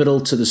pivotal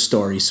to the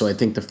story. So I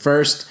think the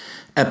first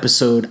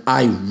episode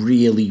I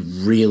really,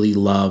 really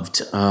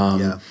loved,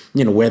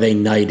 where they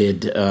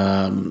knighted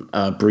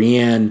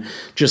Brienne,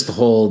 just the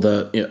whole,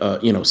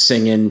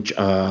 singing,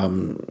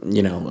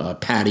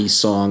 Patty's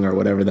song or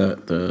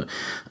whatever,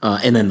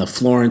 and then the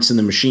Florence and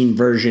the Machine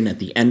version at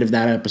the end of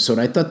that episode.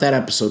 I thought that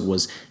episode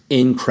was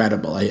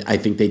incredible. I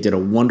think they did a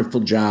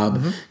wonderful job.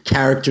 Mm-hmm.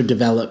 Character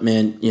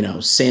development,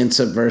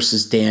 Sansa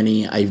versus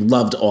Dany. I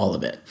loved all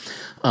of it.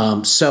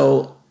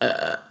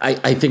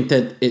 I think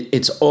that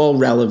it's all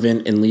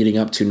relevant and leading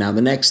up to now.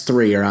 The next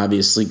 3 are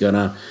obviously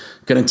gonna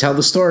tell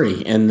the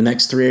story, and the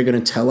next 3 are gonna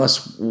tell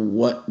us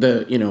what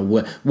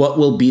what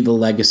will be the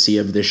legacy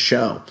of this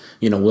show.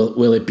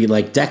 Will it be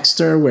like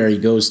Dexter, where he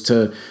goes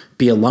to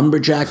be a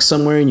lumberjack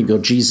somewhere, and you go,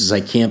 Jesus,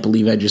 I can't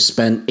believe I just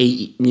spent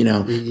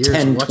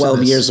 10,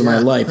 12 years of my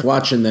life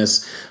watching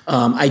this.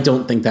 I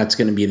don't think that's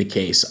going to be the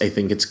case. I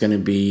think it's going to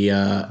be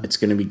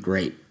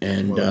great,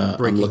 and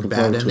I'm looking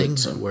forward to it.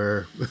 So.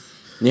 Where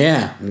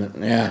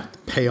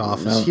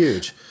payoff is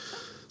huge.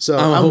 So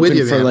I'm hoping with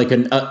you, for like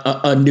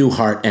a new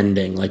heart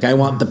ending. Like, I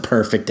want the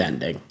perfect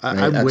ending. Right?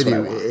 I'm with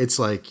you. It's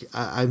like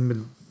I've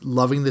been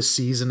loving this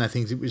season. I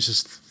think it was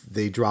just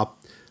they dropped.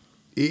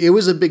 It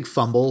was a big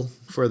fumble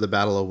for the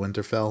Battle of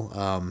Winterfell.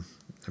 I'm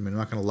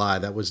not going to lie.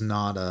 That was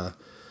not an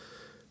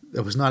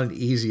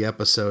easy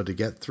episode to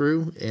get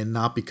through, and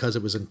not because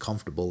it was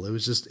uncomfortable. It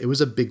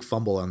was a big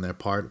fumble on their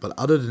part. But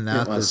other than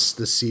that,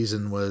 this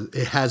season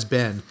has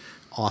been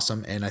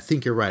awesome. And I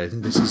think you're right. I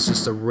think this is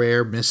just a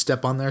rare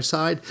misstep on their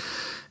side,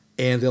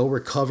 and they'll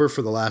recover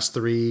for the last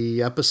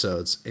 3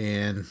 episodes.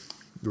 And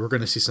we're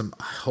going to see some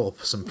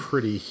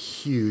pretty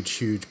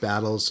huge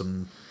battles,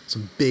 some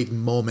big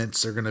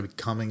moments are going to be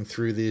coming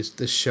through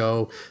this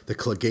show. The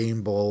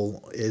Clegane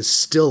Bowl is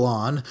still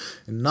on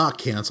and not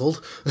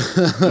canceled.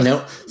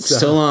 Nope,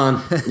 still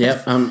on.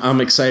 Yep,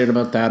 I'm excited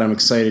about that. I'm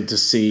excited to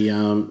see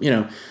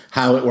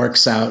how it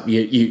works out.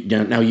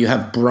 Now you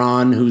have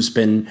Bronn, who's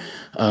been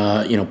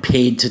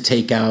paid to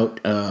take out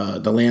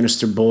the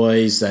Lannister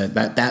boys.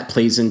 That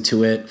plays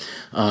into it.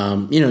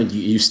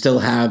 You still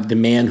have the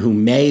man who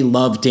may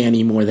love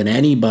Dany more than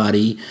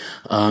anybody,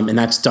 and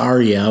that's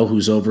Daario,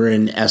 who's over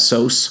in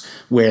Essos,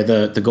 where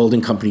the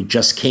Golden Company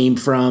just came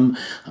from.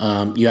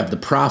 You have the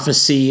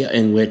prophecy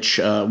in which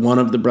one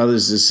of the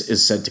brothers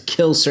is said to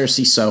kill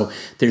Cersei. So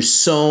there's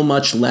so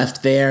much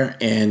left there,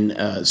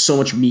 and so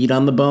much meat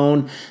on the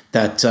bone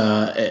that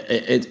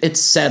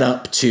it's set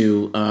up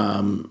to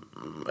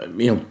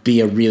be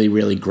a really,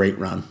 really great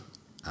run.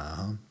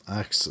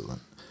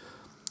 Excellent.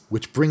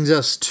 Which brings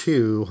us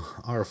to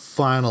our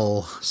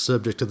final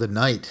subject of the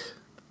night.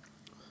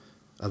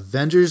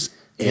 Avengers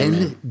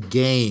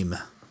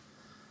Endgame.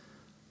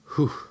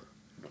 Whew.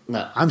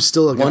 I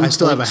still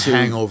have a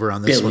hangover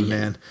on this one,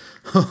 man.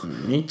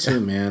 Me too,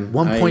 man.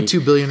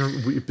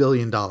 $1.2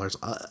 billion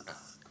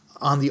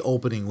on the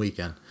opening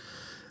weekend.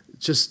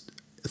 Just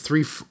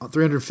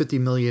 350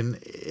 million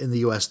in the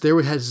U.S.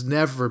 There has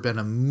never been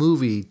a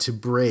movie to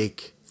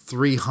break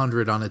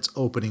 300 on its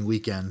opening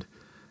weekend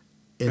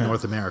in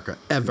North America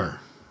ever,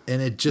 and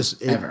it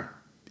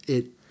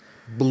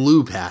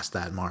blew past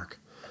that mark.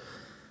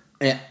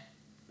 Yeah,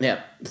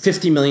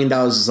 $50 million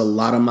is a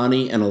lot of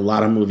money and a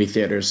lot of movie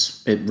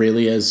theaters. It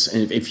really is.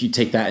 And if you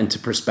take that into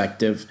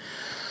perspective,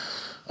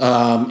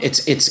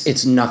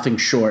 it's nothing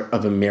short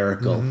of a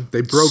miracle. Mm-hmm.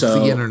 They broke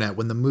the internet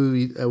when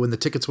the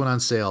tickets went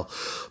on sale.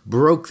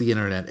 Broke the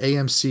internet.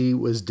 AMC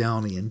was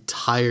down the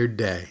entire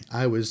day.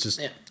 I was just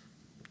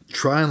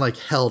trying like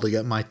hell to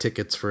get my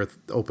tickets for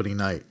opening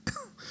night.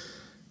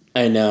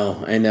 I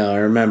know. I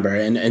remember.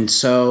 And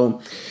so,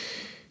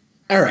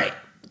 all right.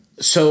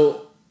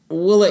 So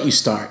we'll let you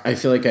start. I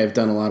feel like I've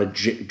done a lot of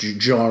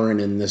jarring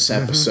in this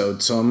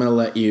episode, so I'm going to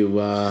let you.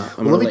 Let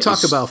me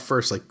talk about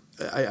first. Like,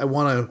 I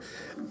went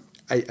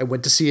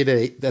to see it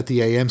at the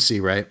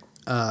AMC, right?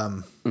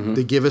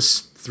 They give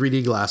us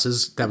 3D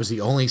glasses. That was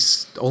the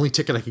only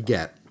ticket I could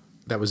get.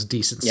 That was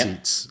decent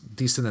seats,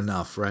 decent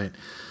enough, right?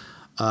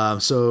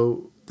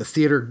 So the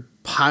theater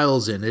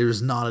piles in.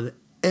 There's not an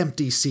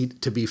empty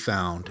seat to be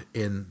found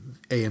in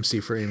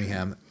AMC for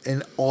Framingham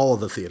in all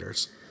of the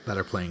theaters that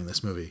are playing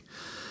this movie.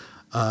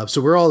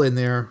 So we're all in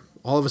there,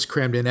 all of us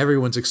crammed in,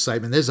 everyone's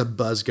excitement. There's a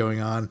buzz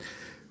going on.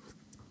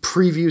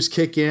 Previews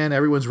kick in,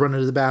 everyone's running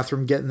to the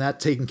bathroom, getting that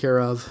taken care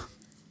of.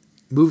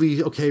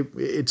 Movie, okay,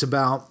 it's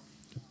about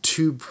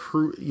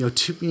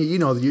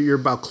you're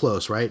about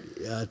close, right?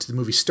 To the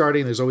movie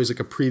starting, there's always like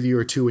a preview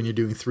or two when you're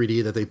doing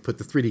 3D that they put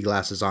the 3D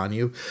glasses on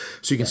you,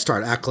 so you can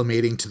start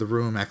acclimating to the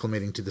room,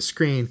 acclimating to the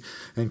screen.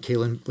 And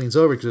Kaylin leans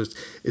over because,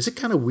 is it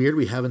kind of weird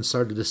we haven't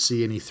started to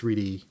see any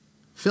 3D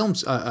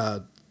films,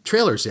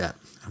 trailers yet?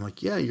 I'm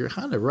like, yeah, you're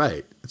kind of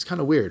right. It's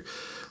kind of weird.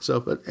 So,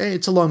 but hey,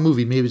 it's a long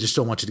movie. Maybe just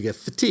don't want you to get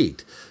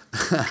fatigued.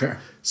 Sure.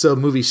 So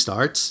movie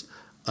starts.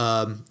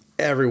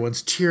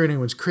 Everyone's cheering,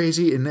 everyone's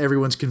crazy, and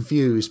everyone's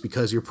confused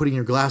because you're putting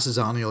your glasses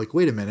on and you're like,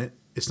 wait a minute,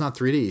 it's not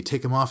 3D. You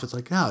take them off, it's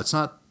like, no, it's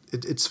not,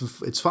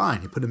 it's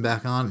fine. You put them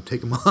back on and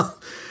take them off.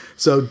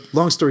 So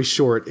long story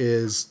short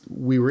is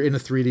we were in a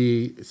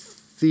 3D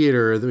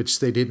theater, which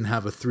they didn't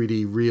have a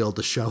 3D reel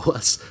to show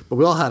us, but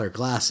we all had our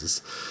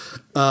glasses.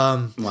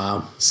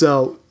 Wow.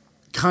 So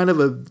kind of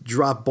a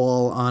drop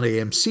ball on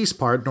AMC's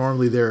part.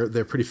 Normally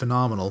they're pretty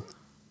phenomenal.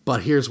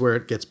 But here's where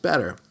it gets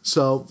better.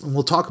 So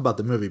we'll talk about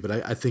the movie, but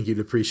I think you'd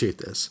appreciate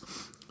this.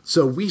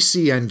 So we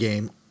see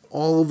Endgame,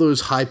 all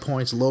those high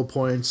points, low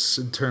points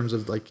in terms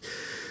of like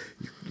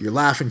you're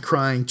laughing,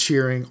 crying,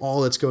 cheering,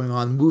 all that's going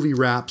on. Movie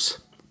wraps.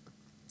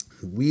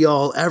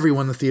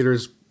 Everyone in the theater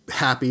is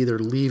happy. They're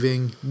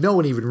leaving. No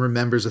one even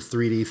remembers a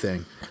 3D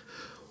thing.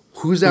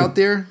 Who's out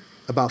there?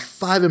 About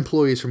 5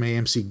 employees from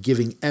AMC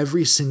giving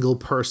every single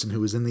person who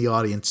was in the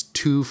audience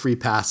 2 free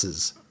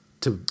passes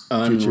to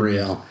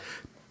Unreal.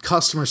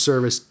 Customer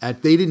service.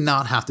 They did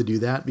not have to do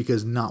that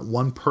because not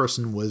one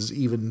person was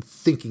even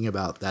thinking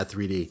about that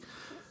 3D.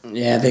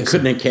 Yeah, they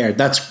couldn't have cared.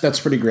 That's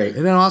pretty great.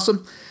 Isn't that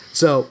awesome?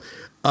 So,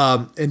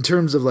 in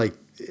terms of like,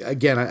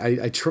 again,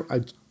 I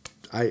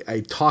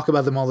talk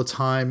about them all the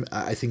time.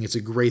 I think it's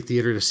a great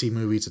theater to see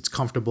movies. It's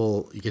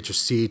comfortable. You get your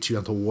seats. You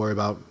don't have to worry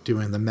about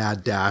doing the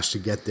mad dash to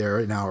get there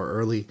an hour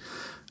early.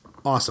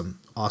 Awesome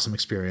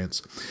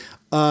experience.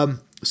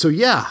 So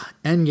yeah,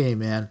 Endgame,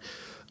 man.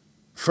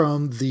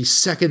 From the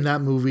second that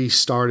movie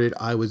started,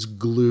 I was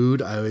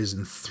glued. I was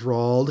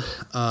enthralled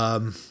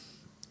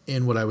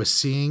in what I was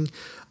seeing.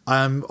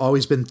 I've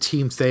always been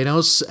Team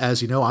Thanos.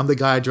 As you know, I'm the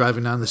guy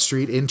driving down the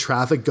street in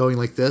traffic going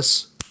like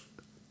this.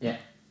 Yeah.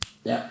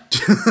 Yeah.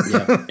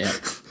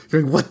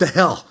 Going, what the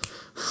hell?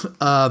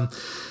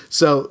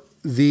 So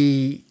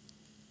the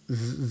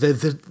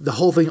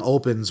whole thing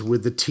opens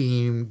with the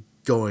team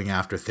going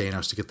after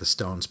Thanos to get the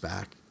stones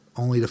back,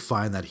 only to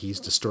find that he's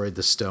destroyed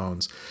the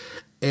stones.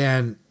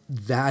 And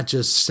that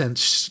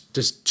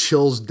just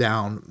chills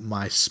down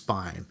my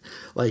spine.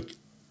 Like,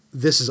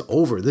 this is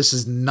over. This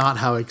is not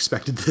how I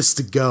expected this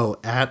to go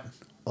at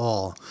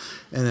all.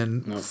 And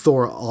then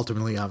Thor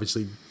ultimately,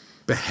 obviously,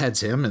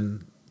 beheads him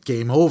and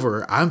game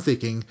over. I'm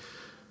thinking,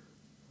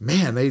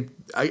 man,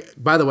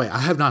 by the way, I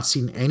have not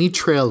seen any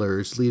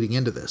trailers leading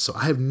into this, so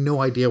I have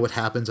no idea what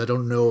happens. I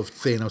don't know if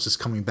Thanos is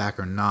coming back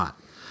or not.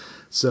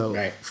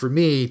 So For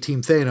me,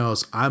 Team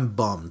Thanos, I'm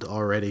bummed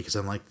already because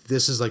I'm like,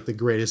 this is like the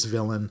greatest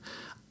villain.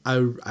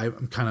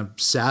 I'm kind of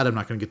sad I'm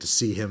not going to get to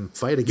see him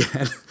fight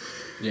again.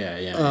 Yeah.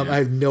 I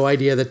have no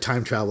idea that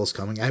time travel is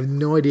coming. I have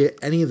no idea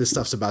any of this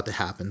stuff's about to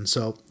happen.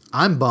 So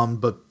I'm bummed,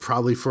 but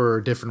probably for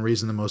a different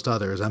reason than most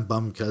others. I'm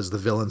bummed because the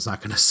villain's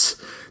not going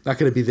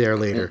to be there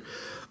later.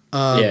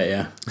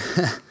 Yeah.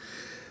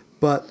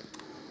 But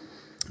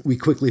we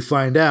quickly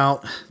find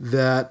out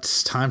that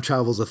time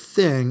travel is a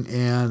thing,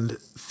 and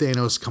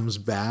Thanos comes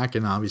back,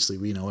 and obviously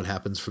we know what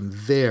happens from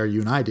there.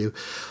 You and I do.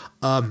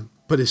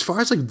 But as far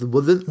as like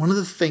one of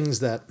the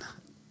things that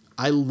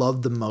I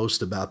love the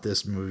most about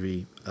this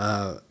movie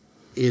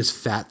is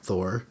Fat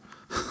Thor.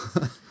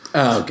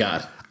 Oh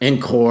God, and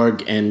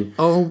Korg, and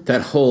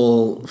that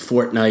whole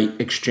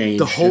Fortnite exchange.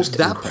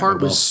 That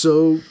part was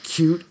so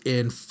cute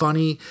and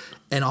funny,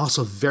 and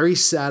also very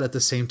sad at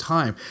the same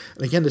time.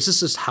 And again, this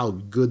is just how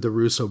good the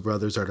Russo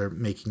brothers are at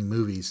making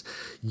movies.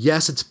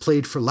 Yes, it's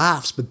played for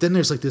laughs, but then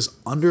there's like this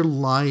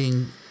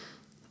underlying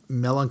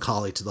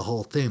melancholy to the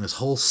whole thing, this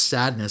whole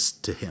sadness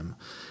to him.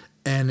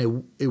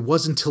 And it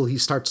wasn't until he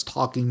starts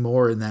talking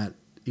more in that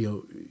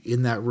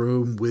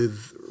room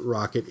with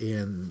Rocket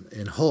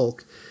and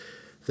Hulk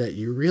that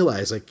you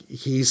realize like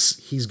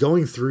he's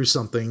going through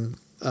something.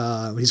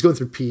 He's going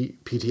through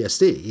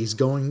PTSD. He's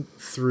going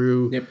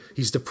through.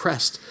 He's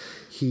depressed.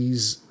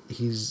 He's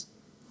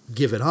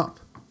given up,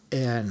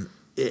 and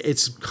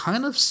it's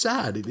kind of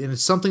sad. And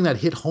it's something that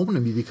hit home to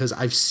me because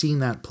I've seen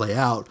that play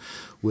out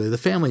with a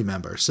family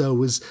member. So it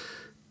was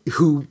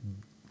who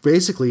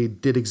basically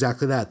did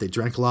exactly that. They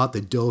drank a lot. They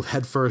dove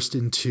headfirst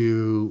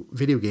into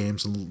video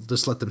games and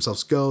just let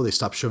themselves go. They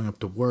stopped showing up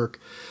to work.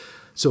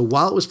 So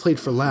while it was played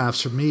for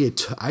laughs, for me,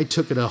 I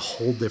took it a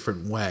whole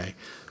different way.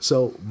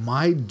 So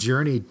my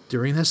journey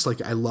during this,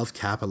 like I love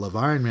Cap, I love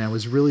Iron Man,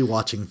 was really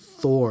watching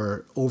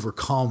Thor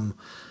overcome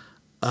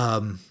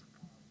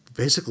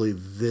basically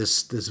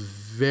this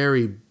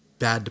very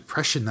bad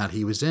depression that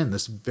he was in,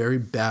 this very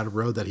bad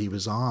road that he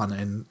was on.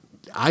 And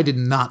I did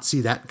not see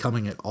that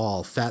coming at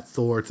all. Fat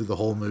Thor through the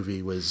whole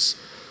movie was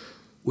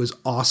was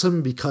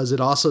awesome because it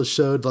also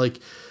showed like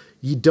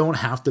you don't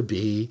have to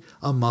be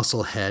a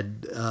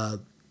musclehead,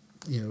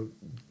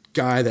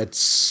 guy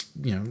that's,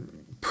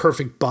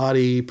 perfect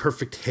body,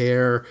 perfect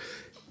hair.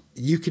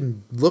 You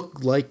can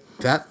look like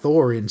that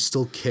Thor and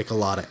still kick a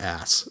lot of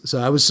ass. So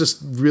I was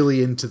just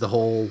really into the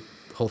whole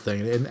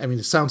thing. And I mean,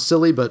 it sounds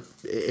silly, but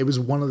it was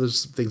one of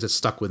those things that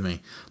stuck with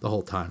me the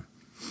whole time.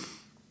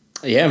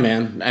 Yeah,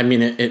 man. I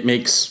mean, it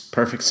makes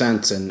perfect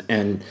sense,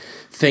 and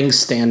things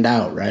stand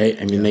out, right?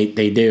 I mean,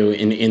 they do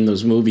in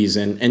those movies.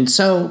 And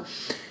so,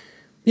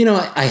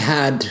 I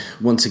had,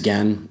 once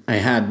again,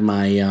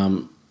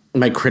 my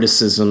my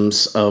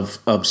criticisms of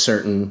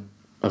certain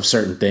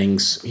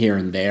things here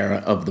and there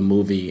of the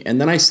movie.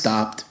 And then I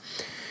stopped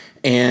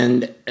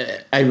and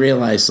I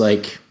realized,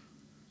 like,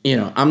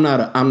 I'm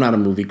not a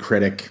movie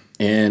critic,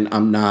 and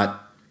I'm not,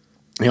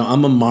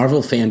 I'm a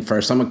Marvel fan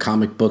first. I'm a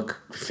comic book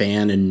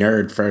fan and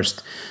nerd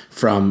first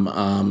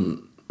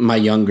from my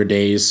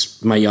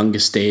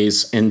youngest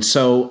days. And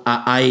so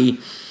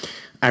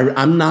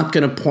I'm not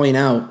going to point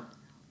out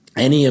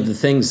any of the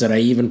things that I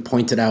even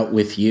pointed out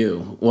with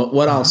you.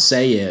 What I'll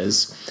say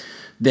is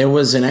there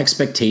was an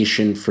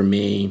expectation for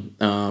me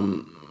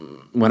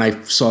when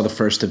I saw the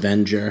first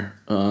Avenger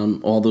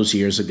all those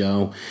years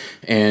ago,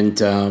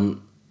 and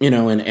and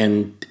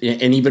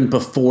even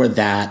before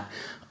that,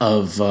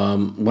 of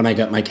when I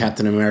got my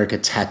Captain America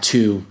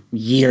tattoo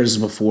years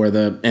before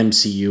the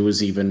MCU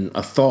was even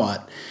a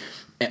thought,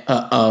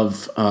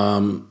 of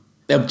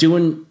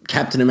doing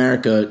Captain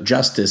America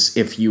justice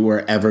if you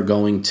were ever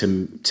going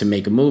to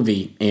make a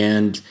movie.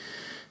 And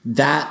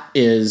that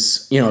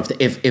is,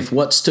 if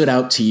what stood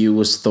out to you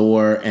was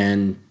Thor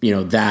and,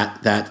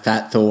 that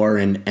fat Thor,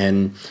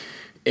 and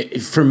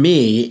for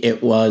me,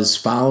 it was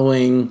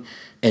following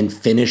and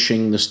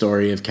finishing the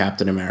story of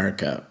Captain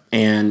America.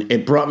 And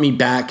it brought me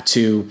back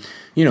to,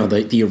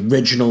 the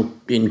original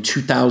in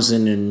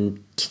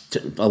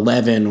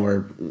 2011,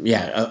 or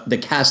the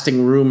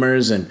casting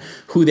rumors and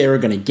who they were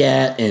going to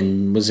get,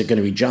 and was it going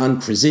to be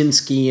John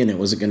Krasinski, and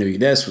was it going to be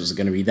this, was it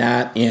going to be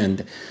that,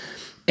 and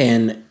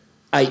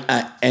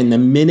the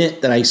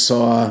minute that I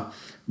saw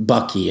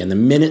Bucky, and the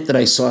minute that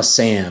I saw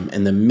Sam,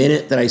 and the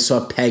minute that I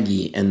saw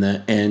Peggy, and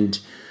the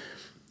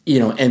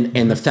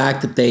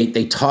fact that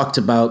they talked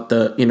about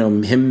the,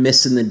 him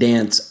missing the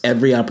dance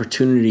every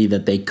opportunity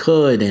that they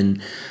could,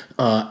 and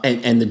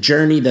the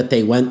journey that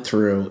they went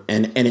through,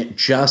 and it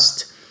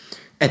just,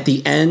 at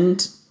the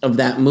end of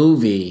that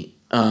movie,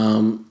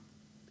 that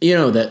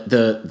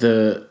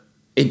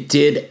it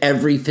did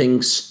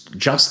everything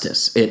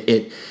justice.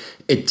 It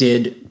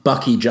did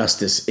Bucky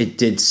justice. It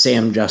did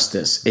Sam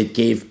justice. It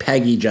gave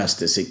Peggy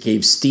justice. It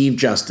gave Steve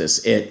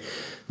justice.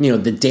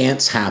 The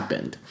dance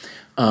happened.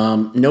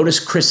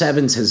 Notice Chris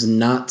Evans has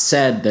not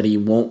said that he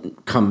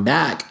won't come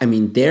back. I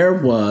mean, there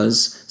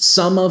was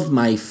some of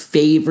my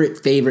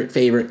favorite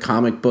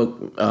comic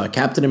book,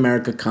 Captain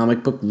America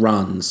comic book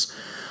runs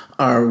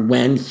are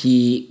when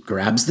he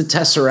grabs the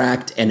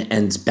Tesseract and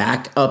ends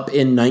back up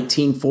in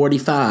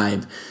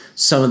 1945.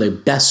 Some of the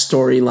best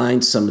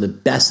storylines, some of the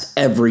best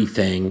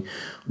everything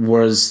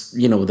was,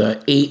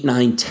 the 8,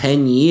 9,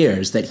 10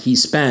 years that he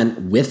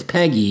spent with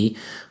Peggy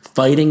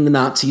fighting the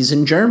Nazis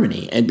in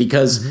Germany. And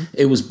because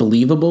it was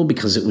believable,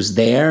 because it was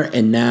there,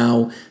 and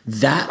now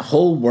that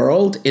whole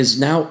world is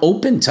now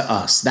open to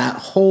us. That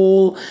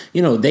whole,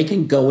 they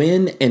can go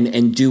in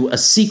and do a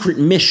secret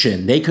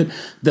mission. They could,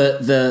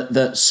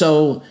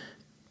 so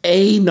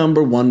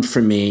number one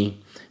for me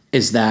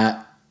is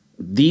that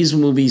these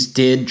movies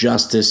did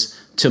justice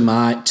to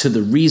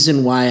the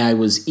reason why I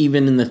was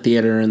even in the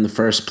theater in the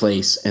first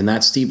place, and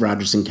that's Steve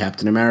Rogers and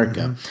Captain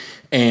America.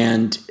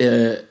 And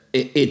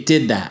it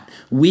did that.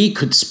 We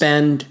could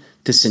spend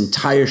this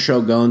entire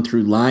show going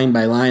through line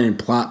by line and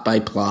plot by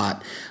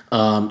plot,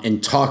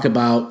 and talk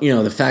about,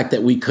 the fact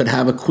that we could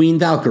have a Queen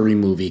Valkyrie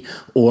movie,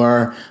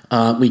 or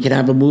we could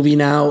have a movie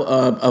now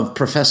of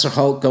Professor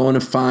Hulk going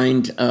to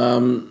find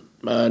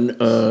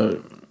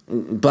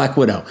Black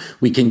Widow.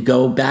 We can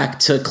go back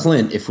to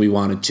Clint if we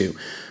wanted to.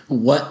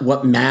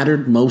 What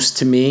mattered most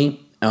to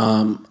me,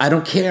 I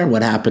don't care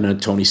what happened to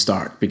Tony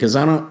Stark, because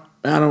I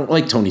don't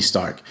like Tony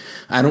Stark.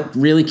 I don't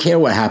really care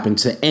what happened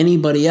to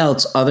anybody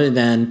else other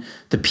than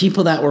the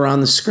people that were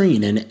on the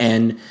screen.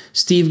 And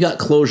Steve got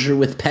closure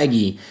with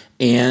Peggy.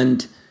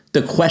 And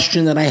the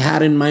question that I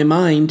had in my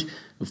mind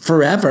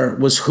forever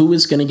was, who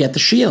is going to get the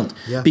shield?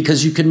 Yeah.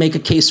 Because you can make a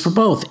case for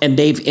both. And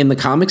in the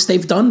comics,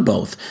 they've done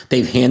both.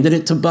 They've handed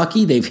it to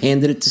Bucky. They've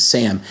handed it to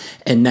Sam.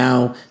 And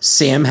now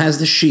Sam has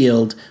the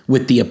shield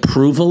with the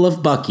approval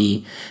of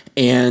Bucky.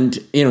 And,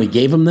 he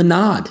gave him the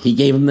nod.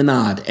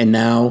 And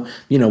now,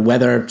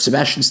 whether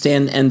Sebastian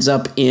Stan ends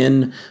up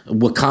in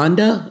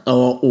Wakanda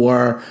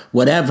or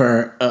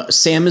whatever,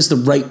 Sam is the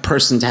right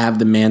person to have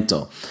the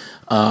mantle.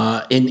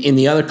 In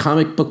the other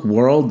comic book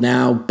world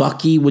now,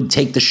 Bucky would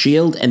take the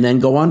shield and then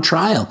go on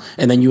trial.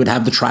 And then you would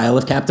have the trial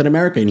of Captain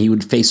America, and he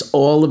would face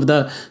all of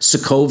the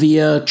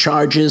Sokovia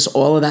charges,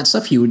 all of that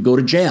stuff. He would go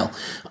to jail.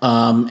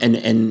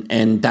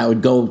 and that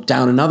would go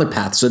down another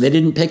path. So they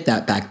didn't pick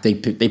that path. They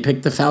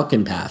picked the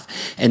Falcon path.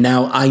 And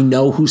now I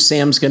know who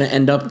Sam's going to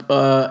end up.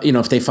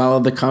 If they follow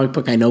the comic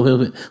book, I know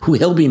who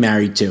he'll be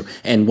married to,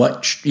 and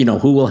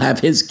who will have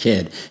his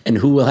kid, and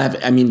who will have.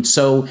 I mean,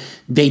 so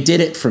they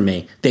did it for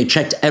me. They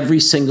checked every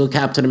single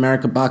Captain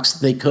America box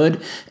that they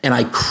could, and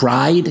I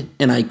cried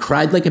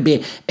like a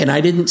baby. And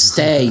I didn't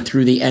stay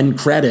through the end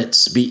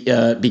credits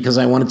because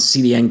I wanted to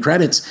see the end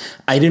credits.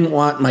 I didn't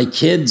want my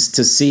kids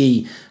to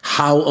see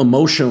how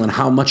emotional and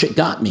how much it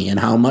got me, and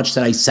how much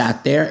that I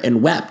sat there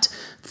and wept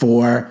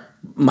for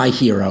my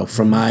hero,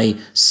 for my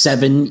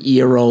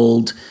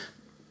 7-year-old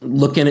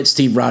looking at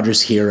Steve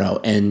Rogers' hero.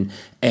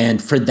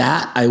 And for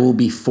that, I will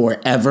be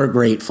forever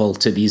grateful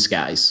to these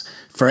guys,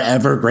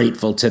 forever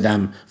grateful to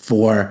them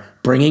for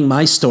bringing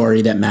my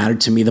story that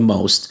mattered to me the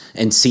most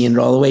and seeing it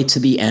all the way to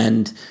the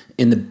end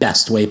in the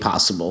best way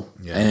possible.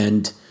 Yeah.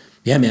 And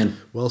yeah, man.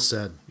 Well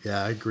said.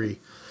 Yeah, I agree.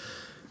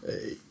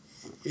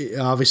 It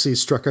obviously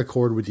struck a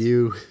chord with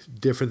you,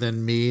 different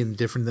than me and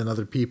different than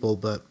other people,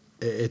 but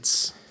I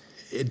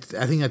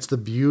think that's the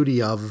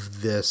beauty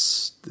of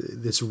this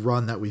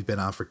run that we've been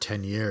on for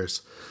 10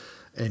 years,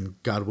 and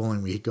God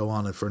willing, we go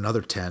on it for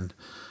another 10.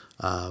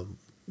 And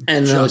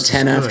another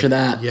 10 after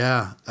that.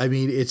 Yeah. I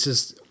mean, it's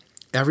just,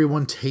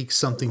 everyone takes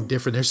something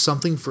different. There's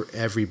something for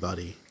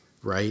everybody,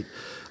 right?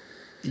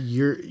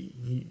 You're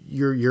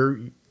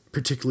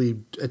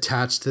particularly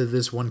attached to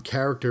this one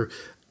character.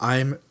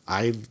 I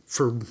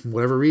for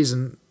whatever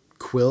reason,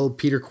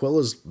 Peter Quill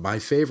is my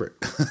favorite.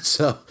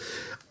 So,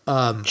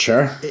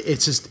 sure,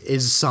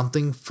 it's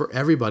something for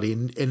everybody,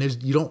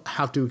 and you don't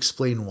have to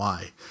explain why.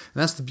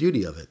 And that's the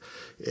beauty of it.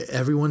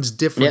 Everyone's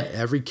different. Yep.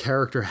 Every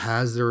character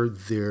has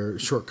their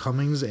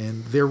shortcomings,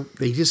 and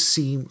they just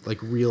seem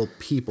like real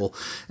people.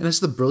 And it's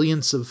the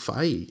brilliance of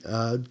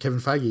Kevin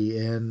Feige,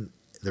 and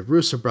the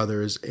Russo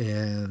brothers,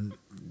 and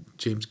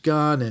James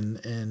Gunn,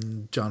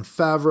 and Jon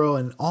Favreau,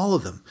 and all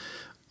of them.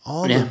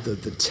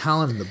 The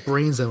talent and the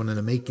brains that went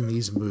into making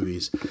these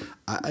movies.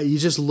 You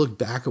just look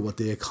back at what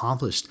they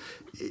accomplished.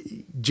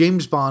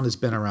 James Bond has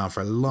been around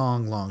for a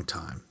long, long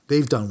time.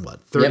 They've done,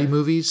 30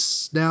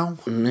 movies now?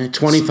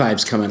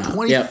 25's coming out.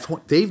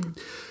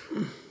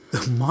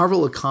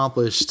 Marvel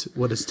accomplished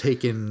what has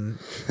taken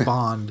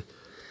Bond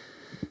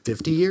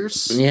 50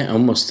 years? Yeah,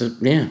 almost.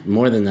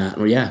 More than that.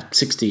 Well, yeah,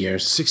 60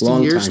 years. 60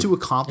 long years time to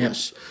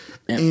accomplish.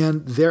 Yep.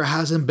 And there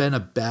hasn't been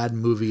a bad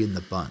movie in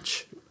the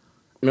bunch.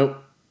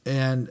 Nope.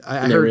 And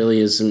I heard really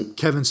isn't.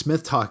 Kevin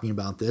Smith talking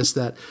about this,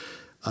 that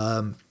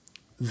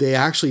they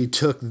actually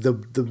took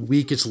the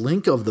weakest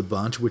link of the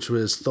bunch, which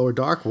was Thor: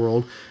 Dark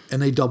World,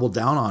 and they doubled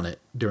down on it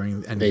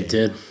during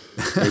Endgame.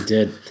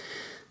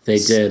 They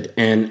did.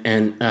 And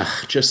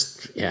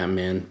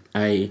man,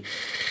 I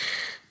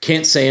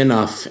can't say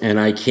enough, and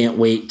I can't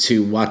wait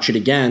to watch it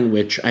again,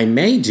 which I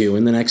may do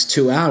in the next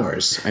 2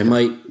 hours. I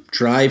might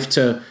drive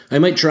to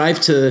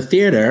the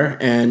theater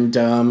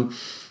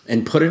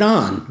and put it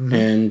on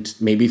and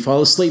maybe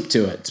fall asleep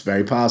to it. It's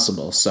very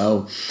possible.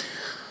 So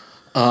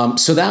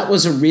that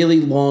was a really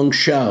long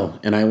show,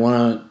 and I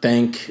want to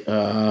thank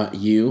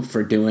you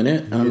for doing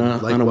it on a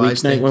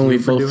weeknight when we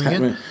both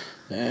had it.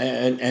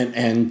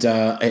 And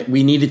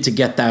we needed to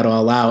get that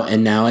all out.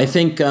 And now I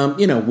think,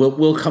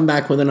 we'll come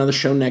back with another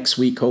show next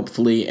week,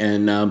 hopefully.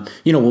 And,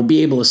 we'll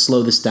be able to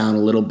slow this down a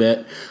little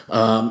bit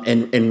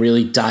and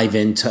really dive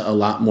into a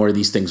lot more of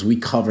these things. We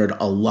covered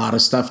a lot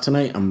of stuff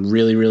tonight. I'm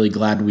really, really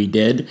glad we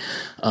did.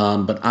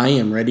 But I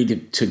am ready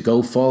to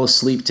go fall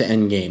asleep to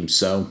Endgame.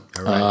 So,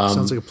 all right.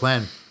 Sounds like a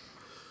plan.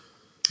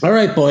 All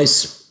right,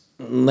 boys,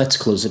 let's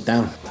close it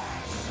down.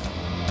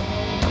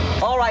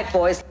 All right,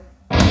 boys.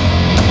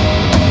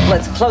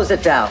 Let's close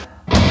it down. Look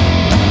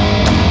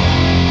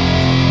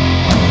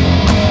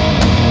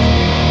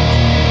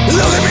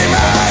at me,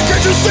 man,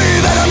 can't you see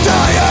that I'm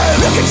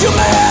dying? Look at you,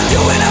 man,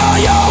 doing all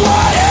you're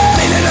wanting.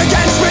 Leaning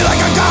against me like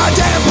a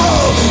goddamn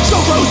bull.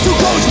 So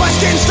close, my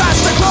skin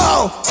starts to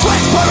glow. Sweat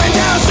pouring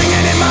down,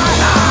 singing in my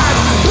eyes.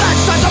 Blood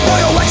starts to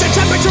boil, watch the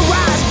temperature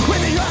rise.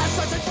 When the earth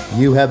starts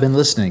to... You have been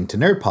listening to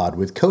Nerd Pod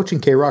with Coach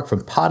and K-Rock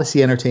from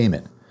Podyssey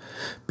Entertainment.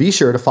 Be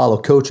sure to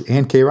follow Coach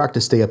and K-Rock to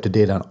stay up to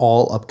date on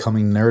all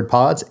upcoming Nerd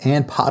Pods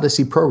and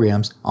Podyssey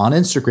programs on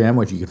Instagram,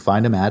 which you can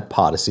find them at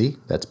Podyssey,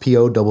 that's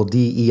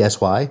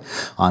Poddesy,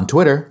 on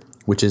Twitter,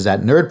 which is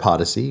at Nerd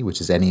Podyssey, which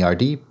is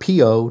NERDPODDESY,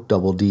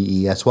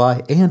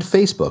 and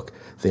Facebook,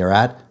 they're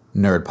at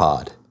Nerd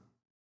Pod.